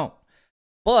 No, you don't.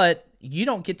 But you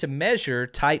don't get to measure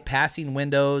tight passing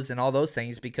windows and all those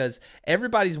things because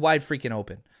everybody's wide freaking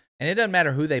open. And it doesn't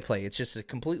matter who they play. It's just a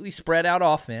completely spread out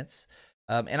offense.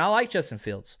 And I like Justin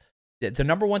Fields. The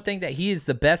number one thing that he is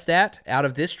the best at out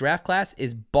of this draft class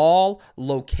is ball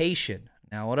location.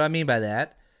 Now, what do I mean by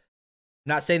that?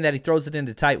 I'm not saying that he throws it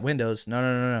into tight windows.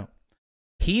 No.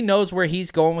 He knows where he's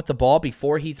going with the ball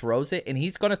before he throws it, and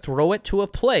he's going to throw it to a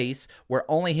place where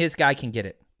only his guy can get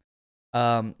it.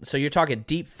 So you're talking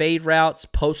deep fade routes,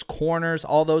 post corners,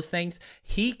 all those things.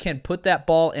 He can put that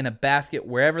ball in a basket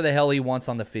wherever the hell he wants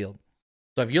on the field.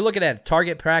 So if you're looking at a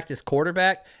target practice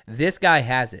quarterback, this guy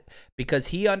has it because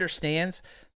he understands,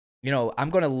 I'm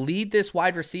going to lead this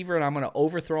wide receiver and I'm going to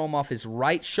overthrow him off his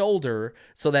right shoulder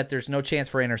so that there's no chance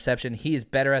for interception. He is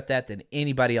better at that than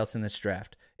anybody else in this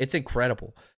draft. It's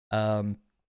incredible.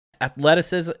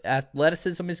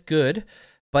 Athleticism is good.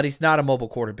 But he's not a mobile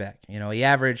quarterback. He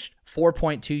averaged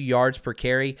 4.2 yards per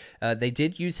carry. They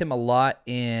did use him a lot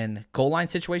in goal line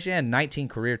situation and 19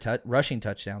 career rushing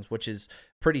touchdowns, which is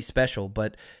pretty special.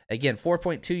 But again,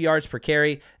 4.2 yards per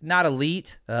carry, not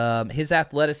elite. His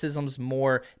athleticism's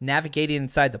more navigating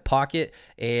inside the pocket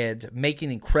and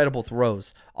making incredible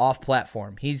throws off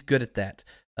platform. He's good at that.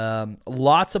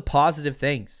 Lots of positive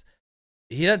things.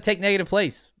 He doesn't take negative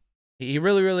plays. He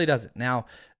really, really doesn't. Now,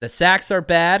 the sacks are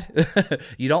bad.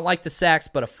 You don't like the sacks,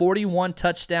 but a 41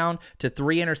 touchdown to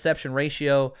 3 interception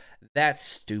ratio, that's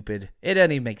stupid. It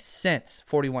doesn't even make sense,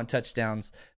 41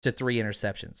 touchdowns to 3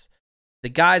 interceptions. The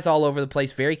guy's all over the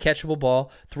place, very catchable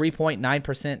ball,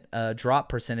 3.9% drop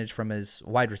percentage from his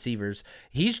wide receivers.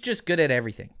 He's just good at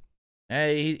everything.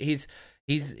 He's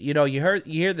you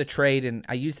hear the trade, and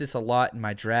I use this a lot in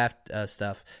my draft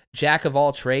stuff. Jack of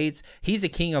all trades, he's a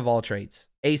king of all trades.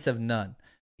 Ace of none.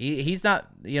 He's not,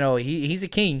 he's a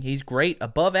king. He's great,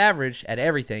 above average at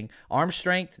everything. Arm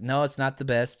strength, no, it's not the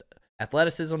best.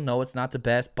 Athleticism, no, it's not the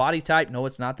best. Body type, no,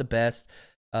 it's not the best.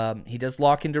 He does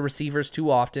lock into receivers too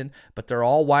often, but they're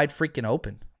all wide freaking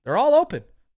open. They're all open.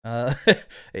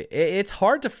 It's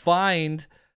hard to find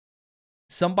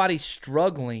somebody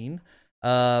struggling.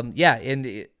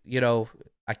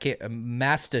 I can't,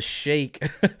 Masta Shake.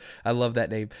 I love that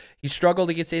name. He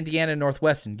struggled against Indiana and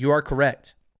Northwestern. You are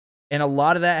correct. And a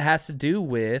lot of that has to do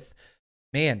with,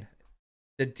 man,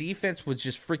 the defense was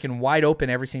just freaking wide open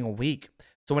every single week.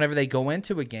 So whenever they go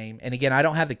into a game, and again, I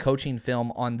don't have the coaching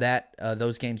film on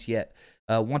those games yet.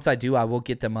 Once I do, I will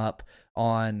get them up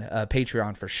on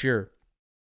Patreon for sure.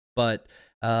 But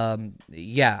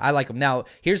yeah, I like them. Now,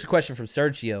 here's a question from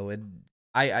Sergio, and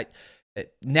I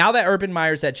now that Urban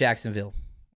Meyer's at Jacksonville,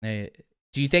 do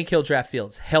you think he'll draft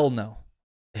Fields? Hell no.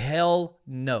 Hell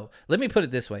no. Let me put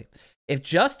it this way. If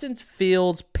Justin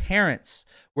Fields' parents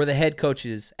were the head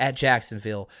coaches at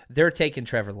Jacksonville, they're taking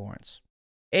Trevor Lawrence.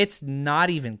 It's not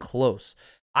even close.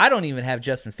 I don't even have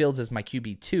Justin Fields as my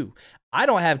QB2. I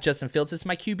don't have Justin Fields as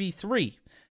my QB3.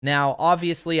 Now,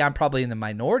 obviously, I'm probably in the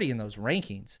minority in those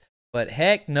rankings, but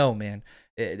heck no, man.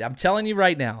 I'm telling you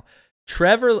right now,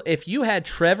 if you had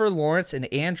Trevor Lawrence and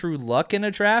Andrew Luck in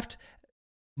a draft,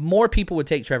 more people would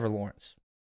take Trevor Lawrence.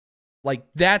 Like,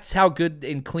 that's how good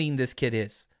and clean this kid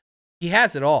is. He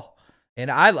has it all.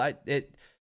 And I like it.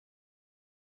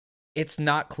 It's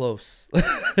not close.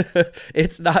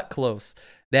 It's not close.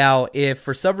 Now, if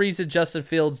for some reason Justin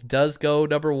Fields does go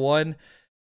number 1,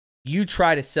 you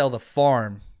try to sell the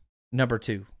farm number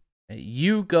 2.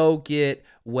 You go get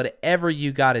whatever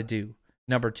you got to do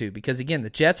number 2. Because, again, the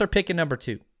Jets are picking number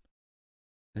 2.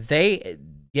 They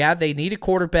need a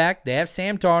quarterback. They have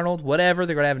Sam Darnold, whatever.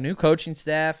 They're going to have a new coaching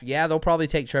staff. Yeah, they'll probably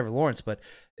take Trevor Lawrence. But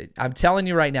I'm telling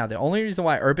you right now, the only reason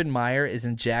why Urban Meyer is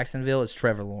in Jacksonville is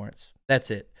Trevor Lawrence.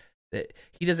 That's it.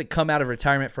 He doesn't come out of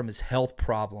retirement from his health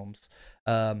problems.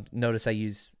 Notice I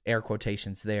use air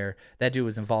quotations there. That dude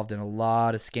was involved in a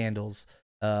lot of scandals.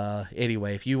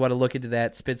 Anyway, if you want to look into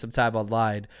that, spend some time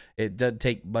online. It doesn't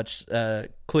take much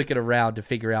clicking around to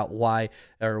figure out why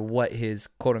or what his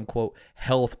quote-unquote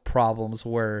health problems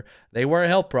were. They weren't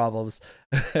health problems.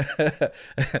 It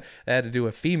had to do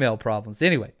with female problems.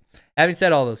 Anyway, having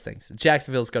said all those things,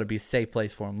 Jacksonville's going to be a safe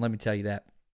place for him. Let me tell you that.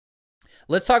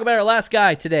 Let's talk about our last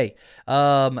guy today.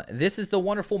 This is the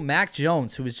wonderful Mac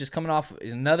Jones, who is just coming off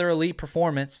another elite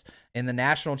performance in the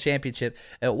national championship.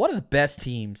 One of the best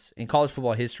teams in college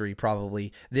football history,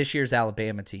 probably, this year's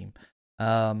Alabama team.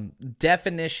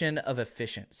 Definition of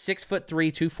efficient. 6'3",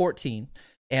 214.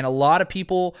 And a lot of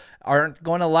people aren't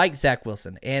going to like Zach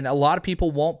Wilson. And a lot of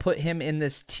people won't put him in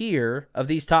this tier of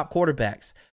these top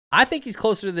quarterbacks. I think he's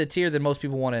closer to the tier than most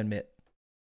people want to admit.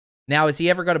 Now, is he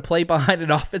ever going to play behind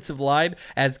an offensive line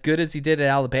as good as he did at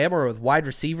Alabama, or with wide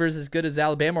receivers as good as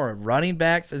Alabama, or running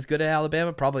backs as good as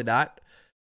Alabama? Probably not.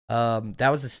 That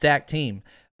was a stacked team.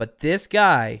 But this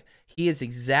guy, he is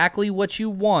exactly what you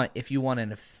want if you want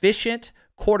an efficient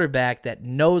quarterback that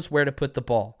knows where to put the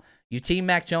ball. You team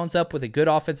Mac Jones up with a good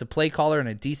offensive play caller and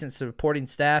a decent supporting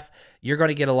staff, you're going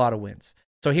to get a lot of wins.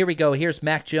 So here we go. Here's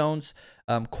Mac Jones,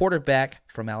 quarterback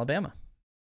from Alabama.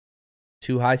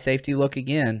 Too high safety look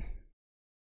again.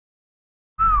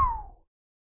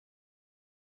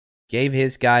 Gave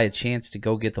his guy a chance to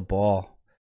go get the ball.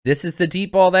 This is the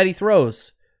deep ball that he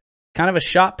throws. Kind of a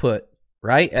shot put,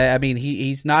 right? I mean,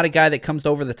 he's not a guy that comes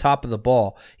over the top of the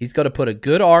ball. He's going to put a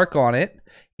good arc on it.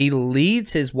 He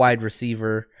leads his wide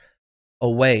receiver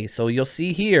away. So you'll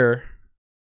see here,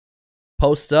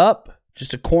 post up,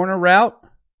 just a corner route.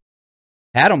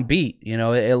 Had him beat,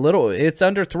 it's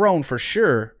underthrown for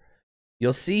sure.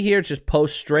 You'll see here, just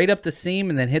post straight up the seam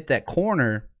and then hit that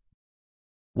corner.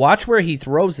 Watch where he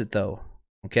throws it, though,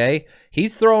 okay?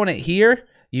 He's throwing it here.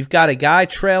 You've got a guy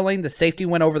trailing. The safety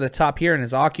went over the top here and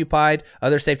is occupied.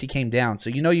 Other safety came down. So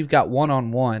you've got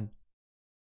one-on-one.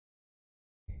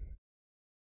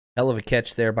 Hell of a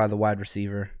catch there by the wide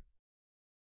receiver.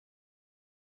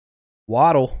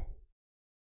 Waddle.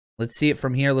 Let's see it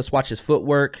from here. Let's watch his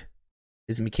footwork,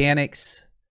 his mechanics.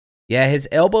 Yeah, his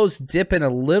elbow's dipping a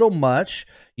little much.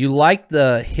 You like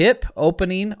the hip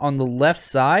opening on the left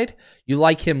side. You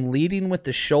like him leading with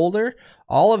the shoulder.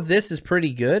 All of this is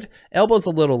pretty good. Elbow's a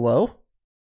little low.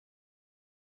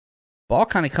 Ball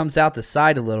kind of comes out the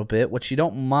side a little bit, which you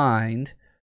don't mind.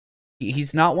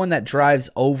 He's not one that drives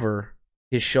over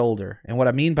his shoulder. And what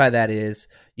I mean by that is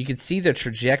you can see the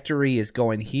trajectory is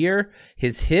going here.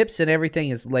 His hips and everything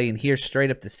is laying here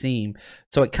straight up the seam.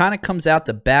 So it kind of comes out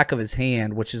the back of his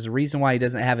hand, which is the reason why he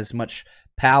doesn't have as much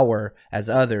power as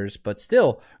others. But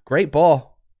still, great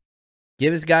ball.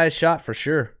 Give his guy a shot for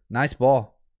sure. Nice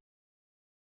ball.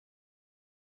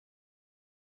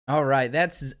 All right,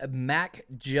 that's Mac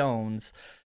Jones,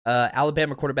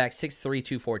 Alabama quarterback, 6'3",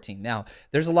 214. Now,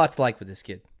 there's a lot to like with this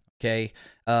kid. Okay,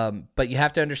 but you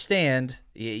have to understand,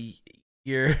 you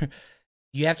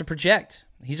have to project.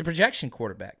 He's a projection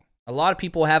quarterback. A lot of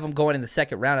people have him going in the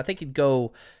second round. I think he'd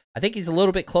go I think he's a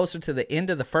little bit closer to the end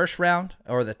of the first round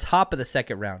or the top of the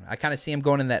second round. I kind of see him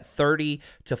going in that 30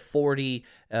 to 40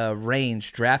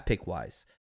 range draft pick wise.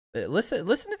 Listen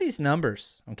to these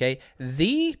numbers, okay?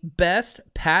 The best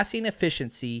passing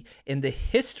efficiency in the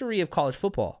history of college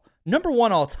football. Number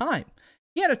 1 all time.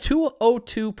 He had a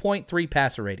 202.3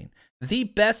 passer rating. The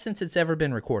best since it's ever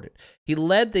been recorded. He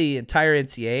led the entire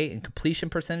NCAA in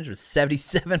completion percentage with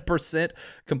 77%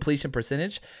 completion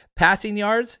percentage. Passing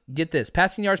yards, get this,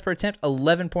 passing yards per attempt,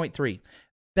 11.3.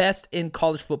 Best in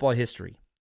college football history.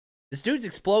 This dude's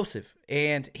explosive,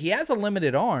 and he has a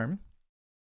limited arm,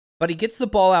 but he gets the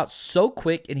ball out so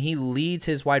quick, and he leads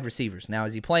his wide receivers. Now,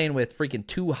 is he playing with freaking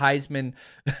 2 Heisman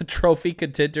Trophy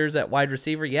contenders at wide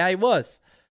receiver? Yeah, he was.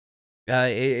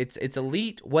 It's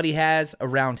elite what he has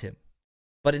around him.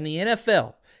 But in the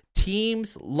NFL,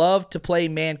 teams love to play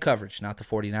man coverage, not the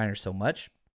 49ers so much.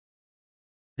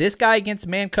 This guy against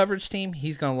man coverage team,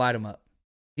 he's going to light him up.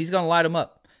 He's going to light him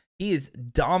up. He is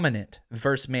dominant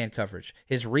versus man coverage.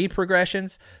 His read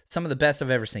progressions, some of the best I've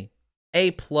ever seen.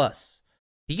 A+.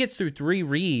 He gets through 3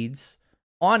 reads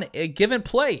on a given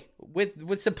play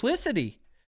with simplicity.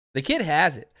 The kid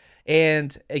has it.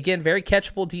 And again, very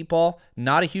catchable deep ball.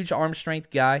 Not a huge arm strength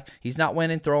guy. He's not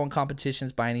winning throwing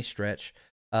competitions by any stretch.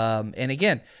 And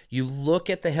again, you look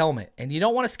at the helmet, and you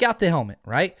don't want to scout the helmet,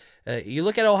 right? You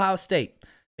look at Ohio State.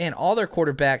 Man, all their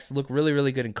quarterbacks look really,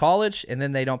 really good in college, and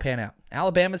then they don't pan out.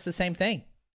 Alabama's the same thing.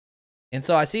 And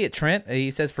so I see it, Trent.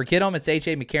 He says, forget him. It's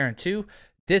A.J. McCarron, too.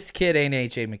 This kid ain't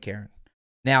A.J. McCarron.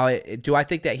 Now, do I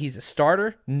think that he's a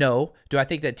starter? No. Do I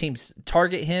think that teams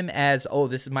target him as, oh,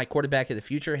 this is my quarterback of the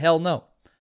future? Hell no.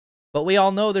 But we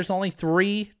all know there's only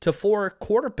 3 to 4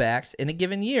 quarterbacks in a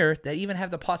given year that even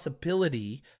have the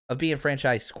possibility of being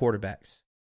franchise quarterbacks.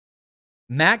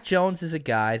 Mac Jones is a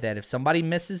guy that if somebody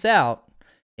misses out,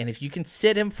 and if you can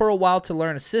sit him for a while to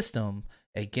learn a system,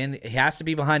 again, it has to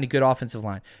be behind a good offensive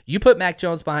line. You put Mac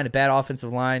Jones behind a bad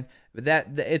offensive line,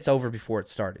 it's over before it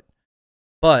started.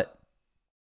 But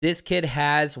this kid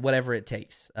has whatever it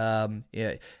takes. I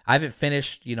haven't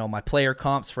finished, my player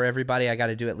comps for everybody. I got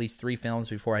to do at least 3 films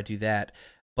before I do that.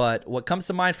 But what comes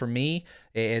to mind for me,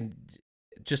 and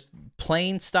just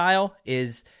plain style,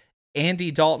 is Andy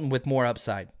Dalton with more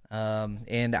upside.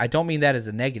 And I don't mean that as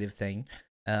a negative thing,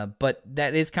 but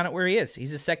that is kind of where he is.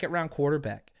 He's a second-round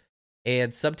quarterback.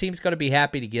 And some team's going to be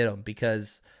happy to get him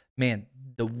because, man,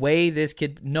 the way this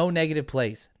kid, no negative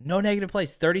plays,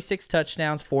 36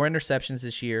 touchdowns, 4 interceptions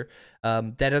this year.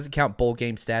 That doesn't count bowl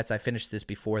game stats. I finished this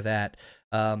before that.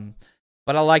 But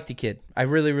I like the kid. I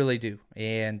really, really do.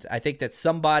 And I think that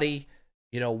somebody,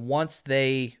 once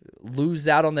they lose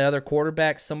out on the other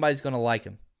quarterback, somebody's going to like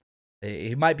him.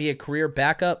 He might be a career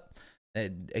backup.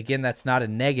 Again, that's not a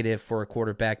negative for a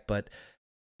quarterback, but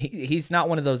he's not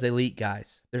one of those elite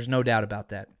guys. There's no doubt about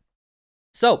that.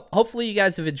 So hopefully you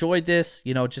guys have enjoyed this,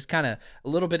 just kind of a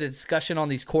little bit of discussion on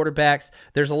these quarterbacks.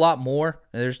 There's a lot more.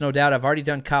 There's no doubt. I've already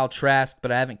done Kyle Trask,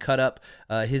 but I haven't cut up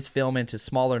his film into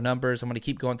smaller numbers. I'm going to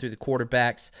keep going through the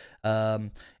quarterbacks.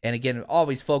 And again,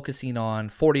 always focusing on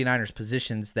 49ers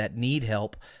positions that need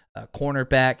help.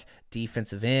 Cornerback,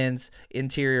 defensive ends,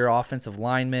 interior offensive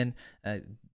linemen,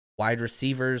 wide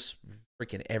receivers,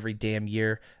 freaking every damn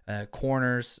year,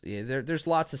 corners. There's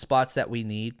lots of spots that we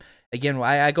need. Again,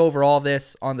 I go over all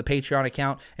this on the Patreon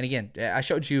account. And again, I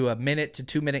showed you a 1 to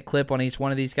 2 minute clip on each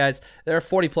one of these guys. There are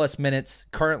 40 plus minutes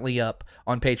currently up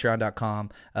on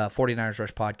patreon.com, 49ers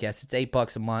Rush Podcast. It's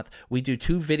 $8 a month. We do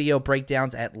 2 video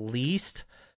breakdowns at least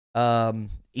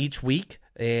each week.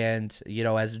 And,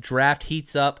 as draft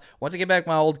heats up, once I get back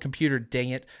my old computer, dang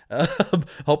it,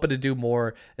 hoping to do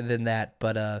more than that.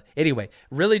 But anyway,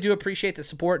 really do appreciate the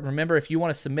support. And remember, if you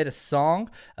want to submit a song,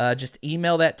 just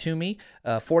email that to me,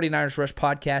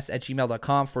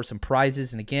 49ersRushPodcast@gmail.com for some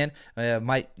prizes. And again,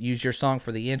 might use your song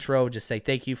for the intro. Just say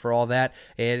thank you for all that.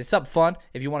 And it's something fun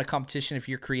if you want a competition, if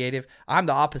you're creative. I'm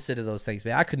the opposite of those things,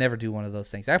 man. I could never do one of those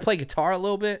things. I play guitar a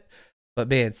little bit, but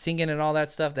man, singing and all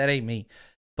that stuff, that ain't me.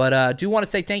 But do want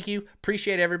to say thank you.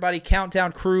 Appreciate everybody.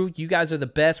 Countdown crew, you guys are the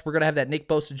best. We're going to have that Nick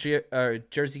Bosa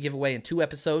jersey giveaway in 2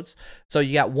 episodes. So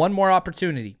you got one more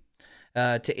opportunity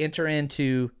to enter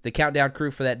into the Countdown crew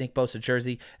for that Nick Bosa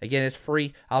jersey. Again, it's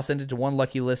free. I'll send it to one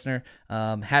lucky listener.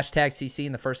 Hashtag CC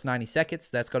in the first 90 seconds.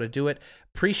 That's going to do it.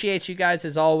 Appreciate you guys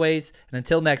as always. And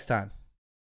until next time,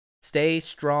 stay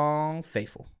strong,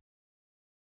 faithful.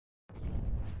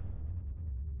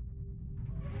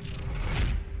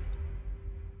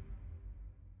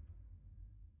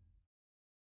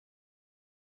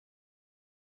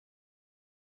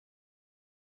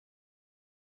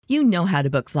 you know how to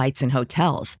book flights and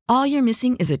hotels. All you're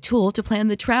missing is a tool to plan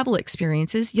the travel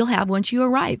experiences you'll have once you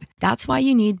arrive. That's why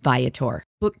you need Viator.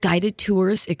 Book guided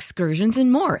tours, excursions,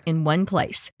 and more in one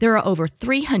place. There are over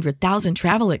 300,000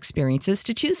 travel experiences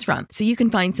to choose from, so you can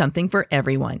find something for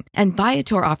everyone. And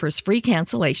Viator offers free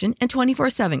cancellation and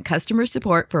 24/7 customer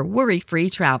support for worry-free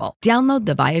travel. Download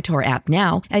the Viator app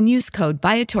now and use code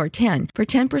Viator10 for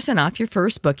 10% off your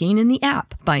first booking in the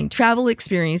app. Find travel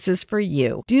experiences for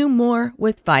you. Do more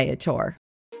with Viator.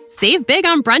 Save big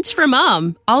on brunch for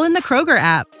mom, all in the Kroger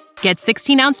app. Get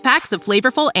 16-ounce packs of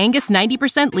flavorful Angus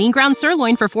 90% lean ground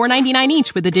sirloin for $4.99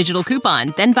 each with a digital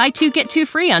coupon. Then buy 2, get 2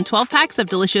 free on 12 packs of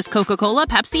delicious Coca-Cola,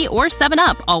 Pepsi, or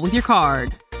 7-Up, all with your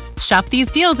card. Shop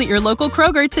these deals at your local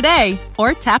Kroger today,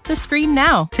 or tap the screen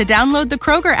now to download the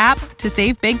Kroger app to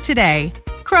save big today.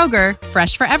 Kroger,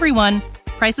 fresh for everyone.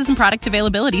 Prices and product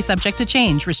availability subject to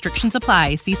change. Restrictions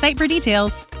apply. See site for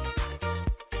details.